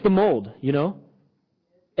 I break the mold, you know?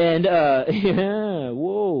 And, yeah,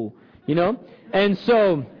 whoa, you know? And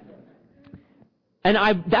so,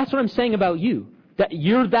 that's what I'm saying about you. That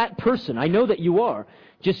you're that person. I know that you are.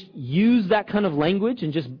 Just use that kind of language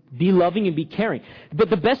and just be loving and be caring.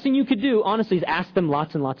 But the best thing you could do, honestly, is ask them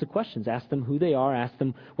lots and lots of questions. Ask them who they are, ask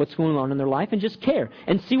them what's going on in their life, and just care.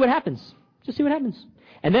 And see what happens. Just see what happens.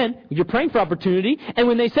 And then, you're praying for opportunity, and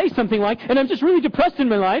when they say something like, and I'm just really depressed in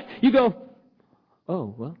my life, you go,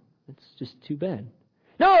 oh, well, that's just too bad.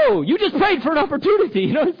 No, you just prayed for an opportunity,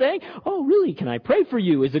 you know what I'm saying? Oh, really, can I pray for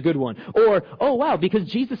you is a good one. Or, oh, wow, because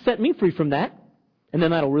Jesus set me free from that. And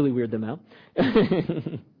then that'll really weird them out.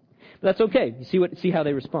 But that's okay. You see how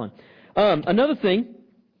they respond. Another thing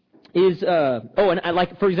is,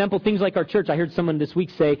 like, for example, things like our church. I heard someone this week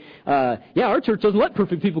say, yeah, our church doesn't let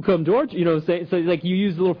perfect people come to our, so like you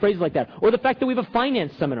use little phrases like that. Or the fact that we have a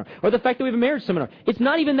finance seminar. Or the fact that we have a marriage seminar. It's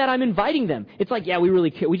not even that I'm inviting them. It's like, yeah,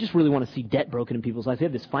 we just really want to see debt broken in people's lives. We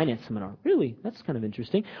have this finance seminar. Really? That's kind of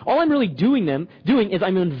interesting. All I'm really doing is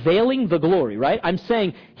I'm unveiling the glory, right? I'm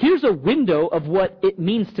saying, here's a window of what it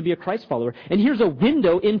means to be a Christ follower. And here's a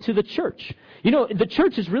window into the church. You know, the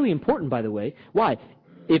church is really important, by the way. Why?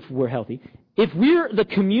 If we're healthy. If we're the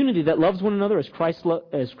community that loves one another as Christ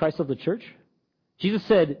loved the church, Jesus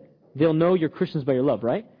said, they'll know you're Christians by your love,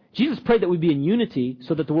 right? Jesus prayed that we'd be in unity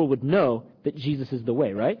so that the world would know that Jesus is the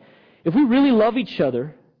way, right? If we really love each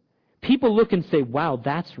other, people look and say, wow,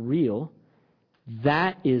 that's real.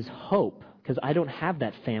 That is hope, because I don't have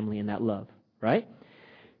that family and that love, right?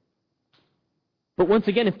 But once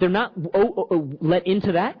again, if they're not let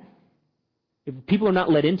into that, if people are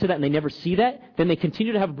not let into that and they never see that, then they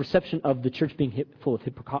continue to have a perception of the church being full of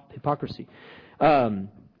hypocrisy.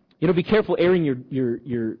 Be careful airing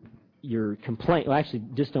your complaint. Well, actually,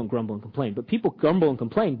 just don't grumble and complain. But people grumble and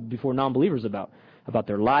complain before non-believers about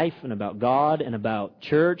their life and about God and about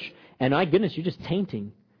church. And my goodness, you're just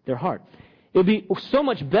tainting their heart. It would be so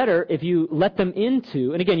much better if you let them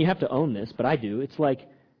into, and again, you have to own this, but I do. It's like,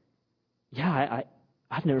 yeah,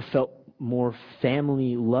 I've never felt more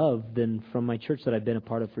family love than from my church that I've been a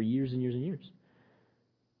part of for years and years and years.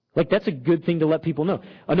 Like, that's a good thing to let people know.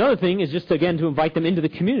 Another thing is just, again, to invite them into the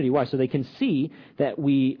community. Why? So they can see that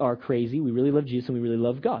we are crazy, we really love Jesus, and we really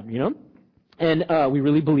love God, you know? And we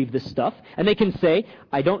really believe this stuff. And they can say,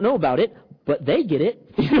 I don't know about it, but they get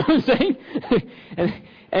it. You know what I'm saying?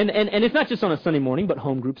 and it's not just on a Sunday morning, but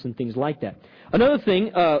home groups and things like that. Another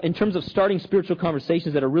thing, in terms of starting spiritual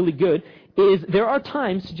conversations that are really good, is there are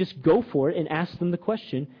times to just go for it and ask them the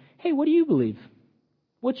question, hey, what do you believe?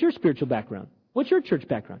 What's your spiritual background? What's your church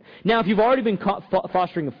background? Now, if you've already been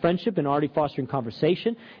fostering a friendship and already fostering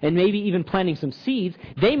conversation, and maybe even planting some seeds,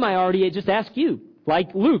 they might already just ask you.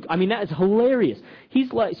 Like Luke. I mean, that is hilarious.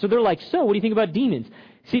 So they're like, so, what do you think about demons?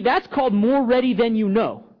 See, that's called more ready than you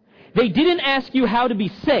know. They didn't ask you how to be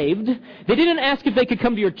saved. They didn't ask if they could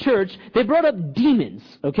come to your church. They brought up demons,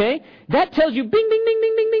 okay? That tells you, bing, bing, bing,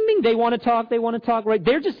 bing, bing, bing, bing. They want to talk, right?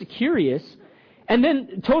 They're just curious. And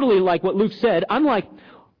then, totally like what Luke said, I'm like,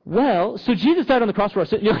 well, so Jesus died on the cross for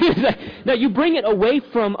us. Now, you bring it away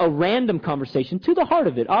from a random conversation to the heart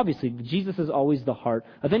of it. Obviously, Jesus is always the heart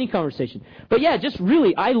of any conversation. But yeah, just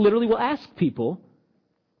really, I literally will ask people,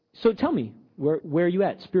 so tell me, where are you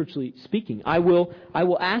at, spiritually speaking? I will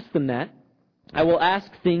ask them that. I will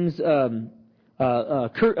ask things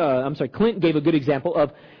Clint gave a good example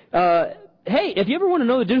of, hey, if you ever want to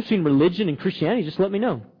know the difference between religion and Christianity, just let me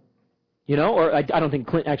know. You know, or I don't think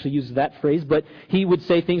Clint actually uses that phrase, but he would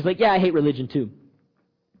say things like, yeah, I hate religion too.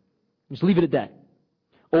 Just leave it at that.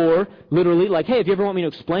 Or literally like, hey, if you ever want me to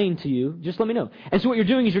explain to you, just let me know. And so what you're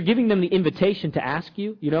doing is you're giving them the invitation to ask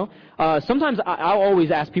you, you know. Sometimes I'll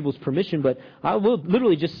always ask people's permission, but I will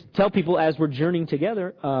literally just tell people as we're journeying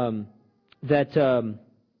together that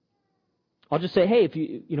I'll just say, hey,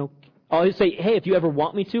 I'll just say, hey, if you ever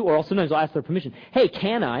want me to, or sometimes I'll ask their permission. Hey,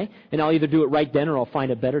 can I? And I'll either do it right then or I'll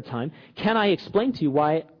find a better time. Can I explain to you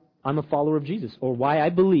why I'm a follower of Jesus or why I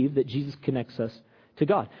believe that Jesus connects us to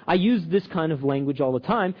God? I use this kind of language all the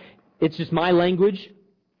time. It's just my language,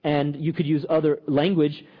 and you could use other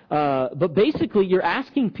language. But basically, you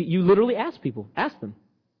literally ask people. Ask them.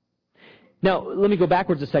 Now, let me go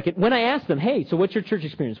backwards a second. When I ask them, hey, so what's your church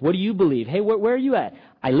experience? What do you believe? Hey, where are you at?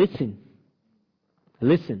 I listen. I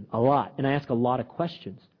listen a lot, and I ask a lot of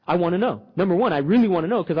questions. I want to know. Number one, I really want to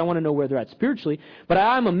know because I want to know where they're at spiritually, but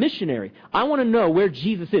I'm a missionary. I want to know where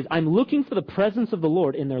Jesus is. I'm looking for the presence of the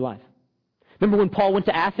Lord in their life. Remember when Paul went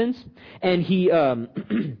to Athens, and he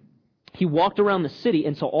walked around the city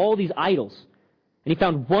and saw all these idols, and he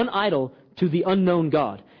found one idol to the unknown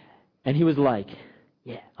God, and he was like,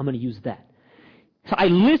 yeah, I'm going to use that. So I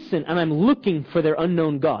listen, and I'm looking for their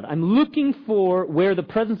unknown God. I'm looking for where the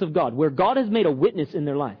presence of God, where God has made a witness in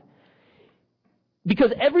their life.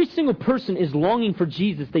 Because every single person is longing for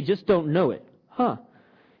Jesus, they just don't know it.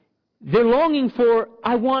 They're longing for,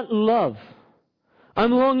 I want love.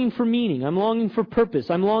 I'm longing for meaning. I'm longing for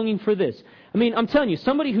purpose. I'm longing for this. I mean, I'm telling you,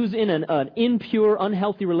 somebody who's in an impure,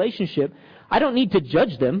 unhealthy relationship, I don't need to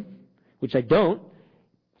judge them, which I don't.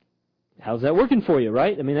 How's that working for you,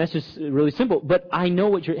 right? I mean, that's just really simple. But I know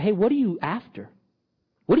what what are you after?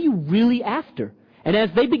 What are you really after? And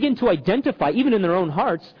as they begin to identify, even in their own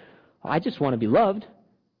hearts, I just want to be loved.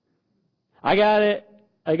 I got it.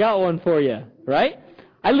 I got one for you, right?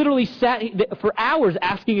 I literally sat for hours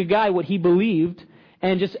asking a guy what he believed,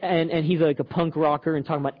 and he's like a punk rocker and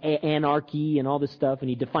talking about anarchy and all this stuff, and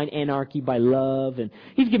he defined anarchy by love, and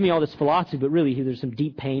he's giving me all this philosophy, but really there's some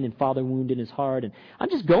deep pain and father wound in his heart, and I'm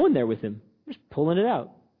just going there with him, just pulling it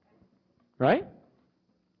out, right?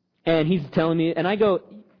 And he's telling me, and I go,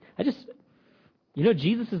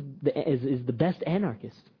 Jesus is the best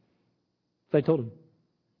anarchist. So I told him,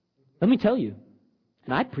 let me tell you,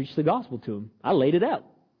 and I preached the gospel to him. I laid it out.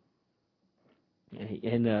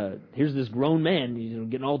 And here's this grown man,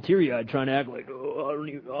 getting all teary-eyed, trying to act like,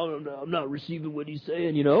 I'm not receiving what he's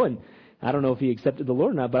saying, and I don't know if he accepted the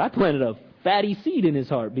Lord or not, but I planted a fatty seed in his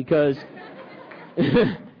heart because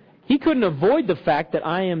he couldn't avoid the fact that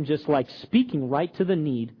I am just like speaking right to the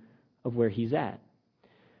need of where he's at.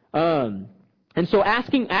 And so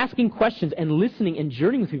asking questions and listening and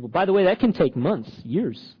journeying with people, by the way, that can take months,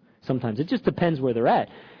 years sometimes. It just depends where they're at.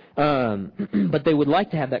 But they would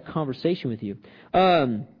like to have that conversation with you.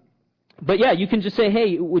 But yeah, you can just say,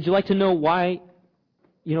 hey, would you like to know why,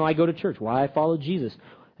 I go to church, why I follow Jesus?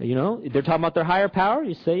 They're talking about their higher power.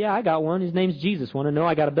 You say, yeah, I got one. His name's Jesus. Want to know?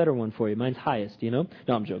 I got a better one for you. Mine's highest, No,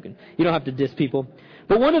 I'm joking. You don't have to diss people.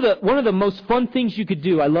 But one of the most fun things you could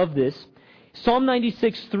do, I love this, Psalm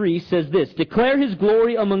 96:3 says this, declare His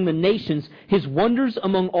glory among the nations, His wonders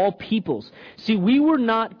among all peoples. See, we were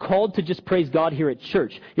not called to just praise God here at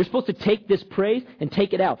church. You're supposed to take this praise and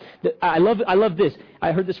take it out. I love this.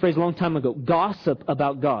 I heard this phrase a long time ago, gossip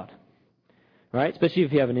about God. Right? Especially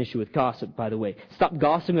if you have an issue with gossip, by the way. Stop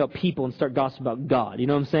gossiping about people and start gossiping about God. You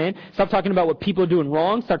know what I'm saying? Stop talking about what people are doing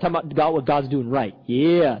wrong. Start talking about God, what God's doing right.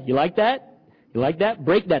 Yeah. You like that? You like that?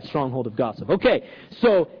 Break that stronghold of gossip. Okay.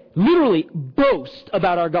 So, literally boast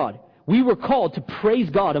about our God. We were called to praise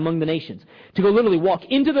God among the nations. To go literally walk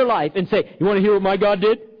into their life and say, you want to hear what my God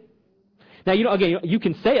did? Now, you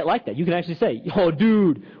can say it like that. You can actually say, oh,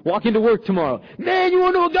 dude, walk into work tomorrow. Man, you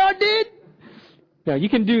want to know what God did? Now, you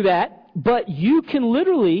can do that. But you can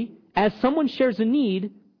literally, as someone shares a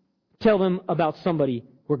need, tell them about somebody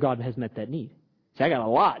where God has met that need. See, I got a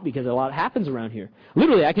lot because a lot happens around here.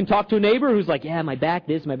 Literally, I can talk to a neighbor who's like, yeah, my back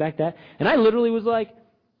this, my back that. And I literally was like,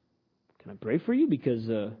 can I pray for you? Because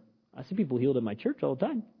I see people healed at my church all the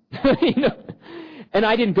time. And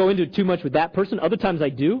I didn't go into it too much with that person. Other times I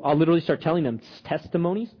do. I'll literally start telling them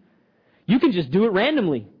testimonies. You can just do it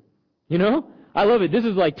randomly. I love it. This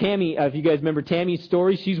is like Tammy, if you guys remember Tammy's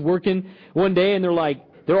story. She's working one day and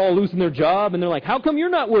they're all losing their job and they're like, how come you're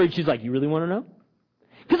not worried? She's like, you really want to know?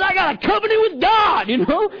 Because I got a covenant with God,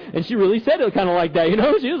 And she really said it kind of like that,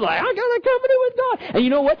 She was like, I got a covenant with God. And you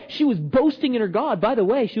know what? She was boasting in her God. By the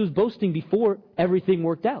way, she was boasting before everything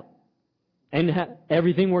worked out. And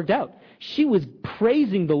everything worked out. She was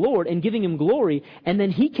praising the Lord and giving Him glory, and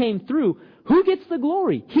then He came through. Who gets the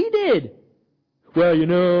glory? He did.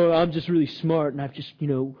 Well, I'm just really smart, and I've just,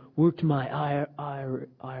 worked my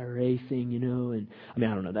IRA thing, and I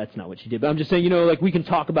don't know, that's not what she did, but I'm just saying, we can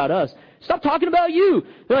talk about us. Stop talking about you.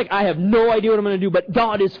 They're like, I have no idea what I'm going to do, but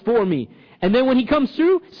God is for me. And then when He comes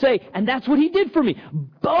through, say, and that's what He did for me.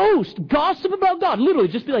 Boast, gossip about God. Literally,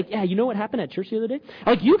 just be like, yeah, you know what happened at church the other day?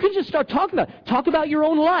 Like, you can just start talking about it. Talk about your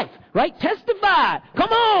own life, right? Testify. Come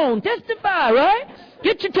on, testify, right?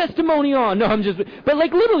 Get your testimony on. No, but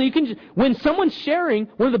literally, you can just, when someone's sharing,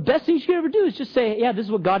 one of the best things you can ever do is just say, yeah, this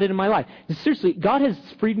is what God did in my life. And seriously, God has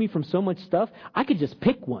freed me from so much stuff, I could just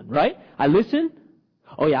pick one, right? I listen.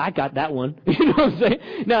 Oh yeah, I got that one. You know what I'm saying?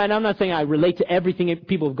 No, and I'm not saying I relate to everything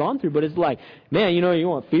people have gone through, but it's like, man, you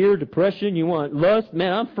want fear, depression, you want lust,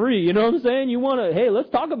 man, I'm free. You know what I'm saying? You want to, hey, let's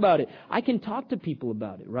talk about it. I can talk to people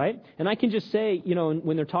about it, right? And I can just say,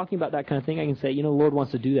 when they're talking about that kind of thing, I can say, the Lord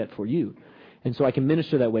wants to do that for you. And so I can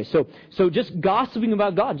minister that way. So just gossiping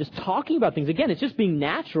about God, just talking about things. Again, it's just being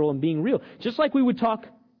natural and being real. Just like we would talk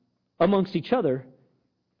amongst each other,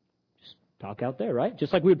 just talk out there, right?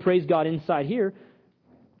 Just like we would praise God inside here,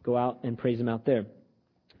 go out and praise Him out there.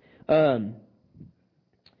 Let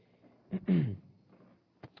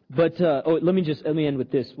me end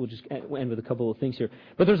with this. We'll just end with a couple of things here.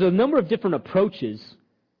 But there's a number of different approaches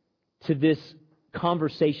to this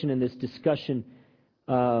conversation and this discussion.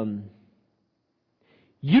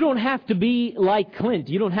 You don't have to be like Clint.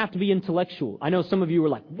 You don't have to be intellectual. I know some of you were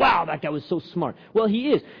like, wow, that guy was so smart. Well,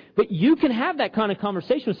 he is. But you can have that kind of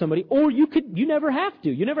conversation with somebody, or you never have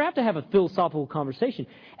to. You never have to have a philosophical conversation.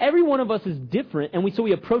 Every one of us is different, and so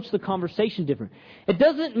we approach the conversation different. It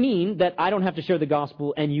doesn't mean that I don't have to share the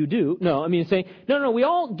gospel and you do. No, we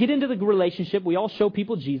all get into the relationship, we all show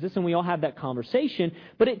people Jesus, and we all have that conversation,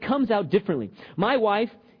 but it comes out differently. My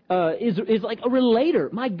wife is like a relator.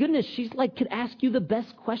 My goodness, she's like could ask you the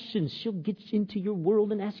best questions. She'll get into your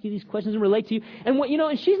world and ask you these questions and relate to you. And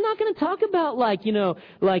and she's not going to talk about like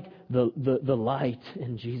the light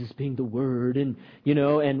and Jesus being the Word and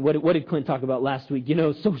and what did Clint talk about last week?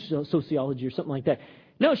 Sociology or something like that.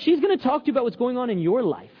 No, she's going to talk to you about what's going on in your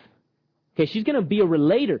life. Okay, she's going to be a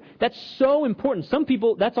relator. That's so important. Some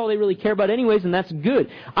people, that's all they really care about anyways, and that's good.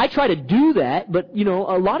 I try to do that, but,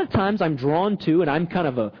 a lot of times I'm drawn to, and I'm kind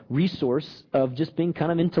of a resource of just being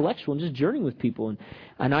kind of intellectual and just journeying with people.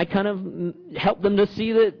 And I kind of help them to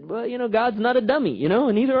see that, God's not a dummy,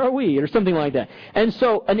 and neither are we, or something like that. And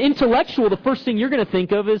so an intellectual, the first thing you're going to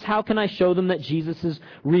think of is how can I show them that Jesus is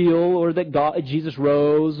real, or that Jesus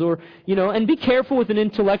rose, or, and be careful with an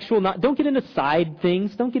intellectual. Don't get into side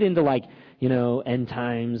things. Don't get into end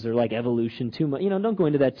times or like evolution too much. Don't go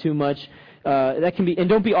into that too much. That can be, and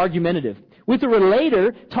don't be argumentative. With a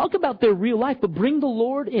relator, talk about their real life, but bring the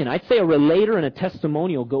Lord in. I'd say a relator and a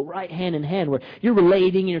testimonial go right hand in hand, where you're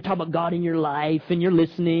relating and you're talking about God in your life, and you're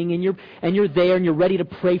listening, and you're there, and you're ready to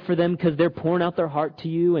pray for them because they're pouring out their heart to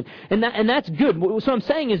you, and that's good. What I'm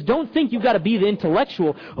saying is, don't think you've got to be the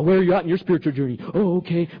intellectual. Oh, where are you at in your spiritual journey? Oh,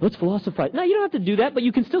 okay, let's philosophize. No, you don't have to do that, but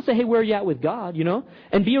you can still say, hey, where are you at with God?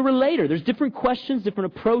 And be a relator. There's different questions,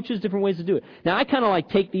 different approaches, different ways to do it. Now, I kind of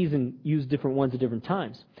take these and use different ones at different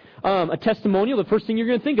times. A testimonial, the first thing you're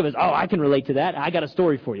going to think of is, oh, I can relate to that. I got a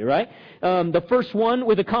story for you, right? The first one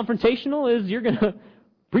with a confrontational is you're going to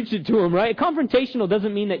preach it to them, right? A confrontational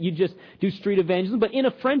doesn't mean that you just do street evangelism, but in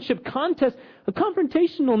a friendship contest, a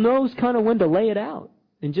confrontational knows kind of when to lay it out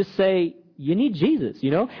and just say, you need Jesus,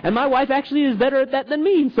 And my wife actually is better at that than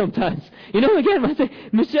me sometimes. Again, I say,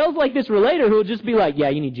 Michelle's like this relator who will just be like, yeah,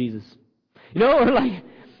 you need Jesus. Or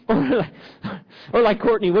like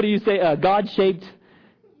Courtney, what do you say? God-shaped,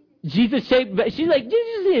 Jesus-shaped bag. She's like, did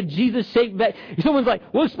you see a Jesus-shaped bag? Someone's like,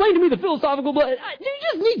 well, explain to me the philosophical, but you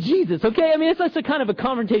just need Jesus, okay? It's like a kind of a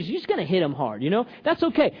confrontation. You're just going to hit them hard, That's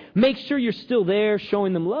okay. Make sure you're still there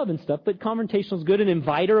showing them love and stuff, but confrontational's good. An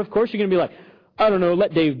inviter, of course, you're going to be like, I don't know,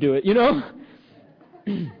 let Dave do it,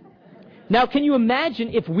 Now, can you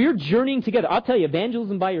imagine if we're journeying together? I'll tell you,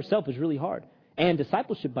 evangelism by yourself is really hard. And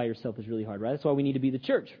discipleship by yourself is really hard, right? That's why we need to be the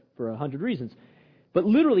church for 100 reasons. But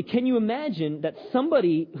literally, can you imagine that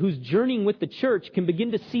somebody who's journeying with the church can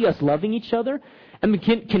begin to see us loving each other and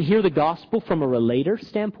can hear the gospel from a relator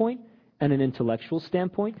standpoint and an intellectual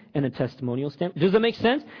standpoint and a testimonial standpoint? Does that make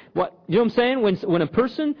sense? You know what I'm saying? When a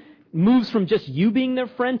person moves from just you being their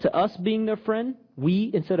friend to us being their friend, we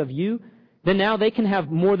instead of you, then now they can have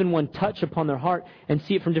more than one touch upon their heart and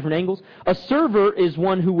see it from different angles. A server is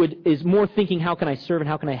one who is more thinking, how can I serve and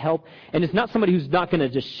how can I help? And it's not somebody who's not going to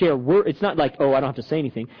just share word. It's not like, oh, I don't have to say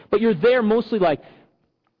anything. But you're there mostly like,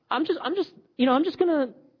 I'm just going to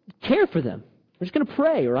care for them. I'm just going to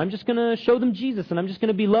pray, or I'm just going to show them Jesus, and I'm just going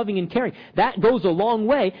to be loving and caring. That goes a long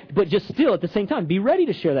way, but just still, at the same time, be ready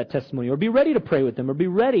to share that testimony, or be ready to pray with them, or be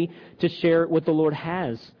ready to share what the Lord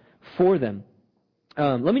has for them.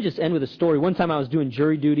 Let me just end with a story. One time I was doing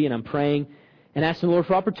jury duty, and I'm praying and asking the Lord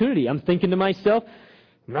for opportunity. I'm thinking to myself,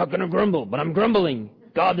 I'm not going to grumble, but I'm grumbling.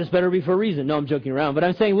 God, this better be for a reason. No, I'm joking around, but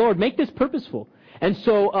I'm saying, Lord, make this purposeful. And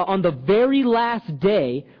so on the very last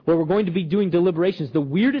day where we're going to be doing deliberations, the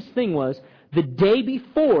weirdest thing was, the day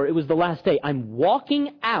before it was the last day, I'm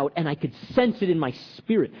walking out and I could sense it in my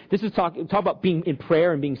spirit. This is talk about being in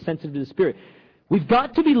prayer and being sensitive to the Spirit. We've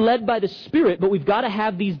got to be led by the Spirit, but we've got to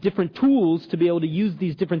have these different tools to be able to use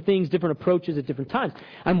these different things, different approaches at different times.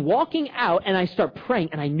 I'm walking out and I start praying,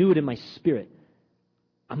 and I knew it in my spirit.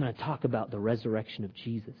 I'm going to talk about the resurrection of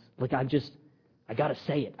Jesus. Like I got to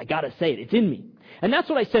say it. I got to say it. It's in me. And that's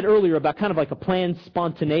what I said earlier about kind of like a planned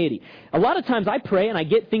spontaneity. A lot of times I pray and I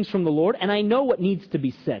get things from the Lord and I know what needs to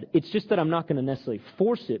be said. It's just that I'm not going to necessarily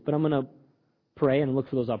force it, but I'm going to pray and look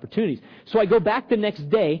for those opportunities. So I go back the next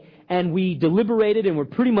day and we deliberated and we're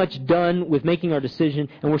pretty much done with making our decision,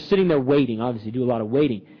 and we're sitting there waiting, obviously do a lot of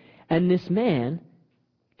waiting. And this man,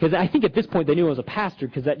 because I think at this point they knew I was a pastor,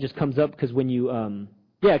 because that just comes up because when you,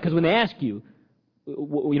 because when they ask you,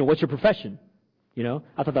 what's your profession?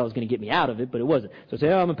 I thought that was going to get me out of it, but it wasn't. So I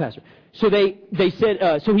said, I'm a pastor. So they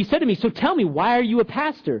said, so he said to me, so tell me, why are you a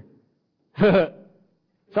pastor? So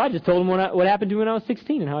I just told him what happened to me when I was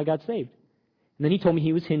 16 and how I got saved. And then he told me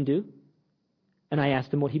he was Hindu, and I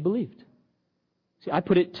asked him what he believed. See, I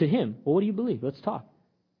put it to him, well, what do you believe? Let's talk.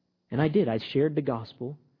 And I did. I shared the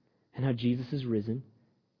gospel and how Jesus is risen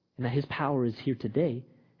and that his power is here today.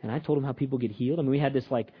 And I told him how people get healed. I mean, we had this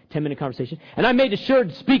 10-minute conversation. And I made sure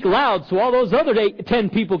to speak loud so all those other 10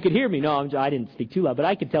 people could hear me. No, I didn't speak too loud, but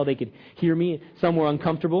I could tell they could hear me. Some were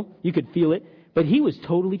uncomfortable. You could feel it. But he was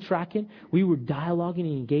totally tracking. We were dialoguing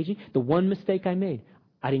and engaging. The one mistake I made,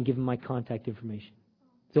 I didn't give him my contact information.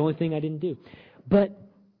 It's the only thing I didn't do. But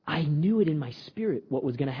I knew it in my spirit what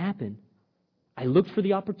was going to happen. I looked for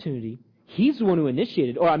the opportunity. He's the one who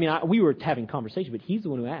initiated. We were having conversation, but he's the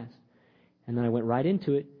one who asked. And then I went right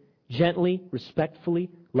into it, gently, respectfully,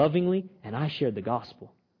 lovingly, and I shared the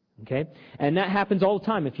gospel. Okay? And that happens all the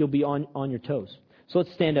time if you'll be on your toes. So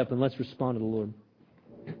let's stand up and let's respond to the Lord.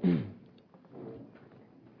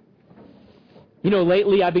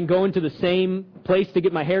 Lately I've been going to the same place to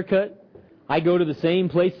get my hair cut. I go to the same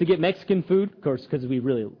place to get Mexican food, of course, because we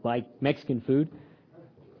really like Mexican food.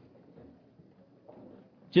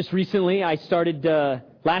 Just recently I started...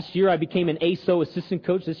 Last year, I became an ASO assistant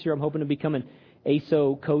coach. This year, I'm hoping to become an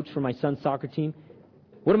ASO coach for my son's soccer team.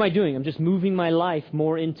 What am I doing? I'm just moving my life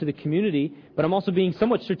more into the community, but I'm also being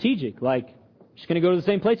somewhat strategic. Just going to go to the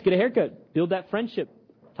same place, get a haircut, build that friendship,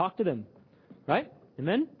 talk to them. Right?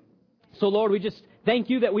 Amen? So, Lord, we just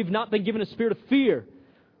thank you that we've not been given a spirit of fear,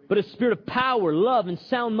 but a spirit of power, love, and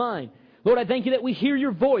sound mind. Lord, I thank you that we hear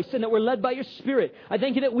your voice and that we're led by your Spirit. I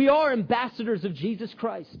thank you that we are ambassadors of Jesus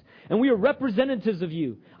Christ and we are representatives of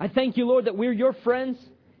you. I thank you, Lord, that we're your friends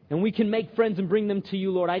and we can make friends and bring them to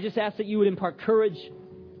you, Lord. I just ask that you would impart courage,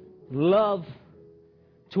 love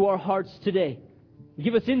to our hearts today.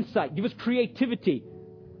 Give us insight. Give us creativity.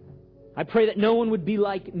 I pray that no one would be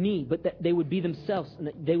like me, but that they would be themselves and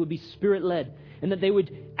that they would be Spirit-led and that they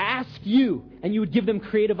would ask you and you would give them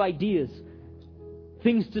creative ideas,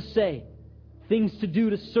 things to say, things to do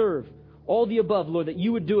to serve, all the above, Lord, that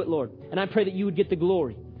you would do it, Lord. And I pray that you would get the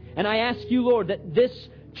glory. And I ask you, Lord, that this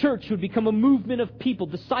church would become a movement of people,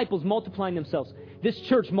 disciples multiplying themselves, this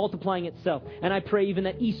church multiplying itself. And I pray even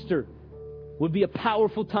that Easter would be a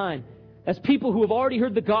powerful time as people who have already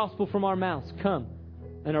heard the gospel from our mouths come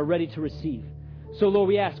and are ready to receive. So, Lord,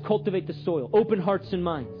 we ask, cultivate the soil, open hearts and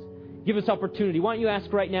minds. Give us opportunity. Why don't you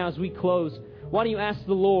ask right now as we close, why don't you ask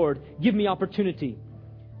the Lord, give me opportunity.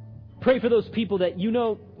 Pray for those people that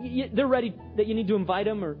they're ready, that you need to invite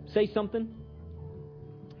them or say something.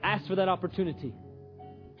 Ask for that opportunity.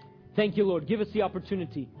 Thank you, Lord. Give us the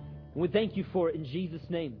opportunity. And we thank you for it in Jesus'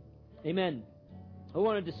 name. Amen. I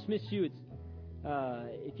want to dismiss you.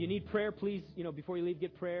 If you need prayer, please, before you leave,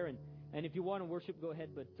 get prayer. And if you want to worship, go ahead.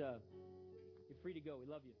 But you're free to go.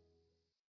 We love you.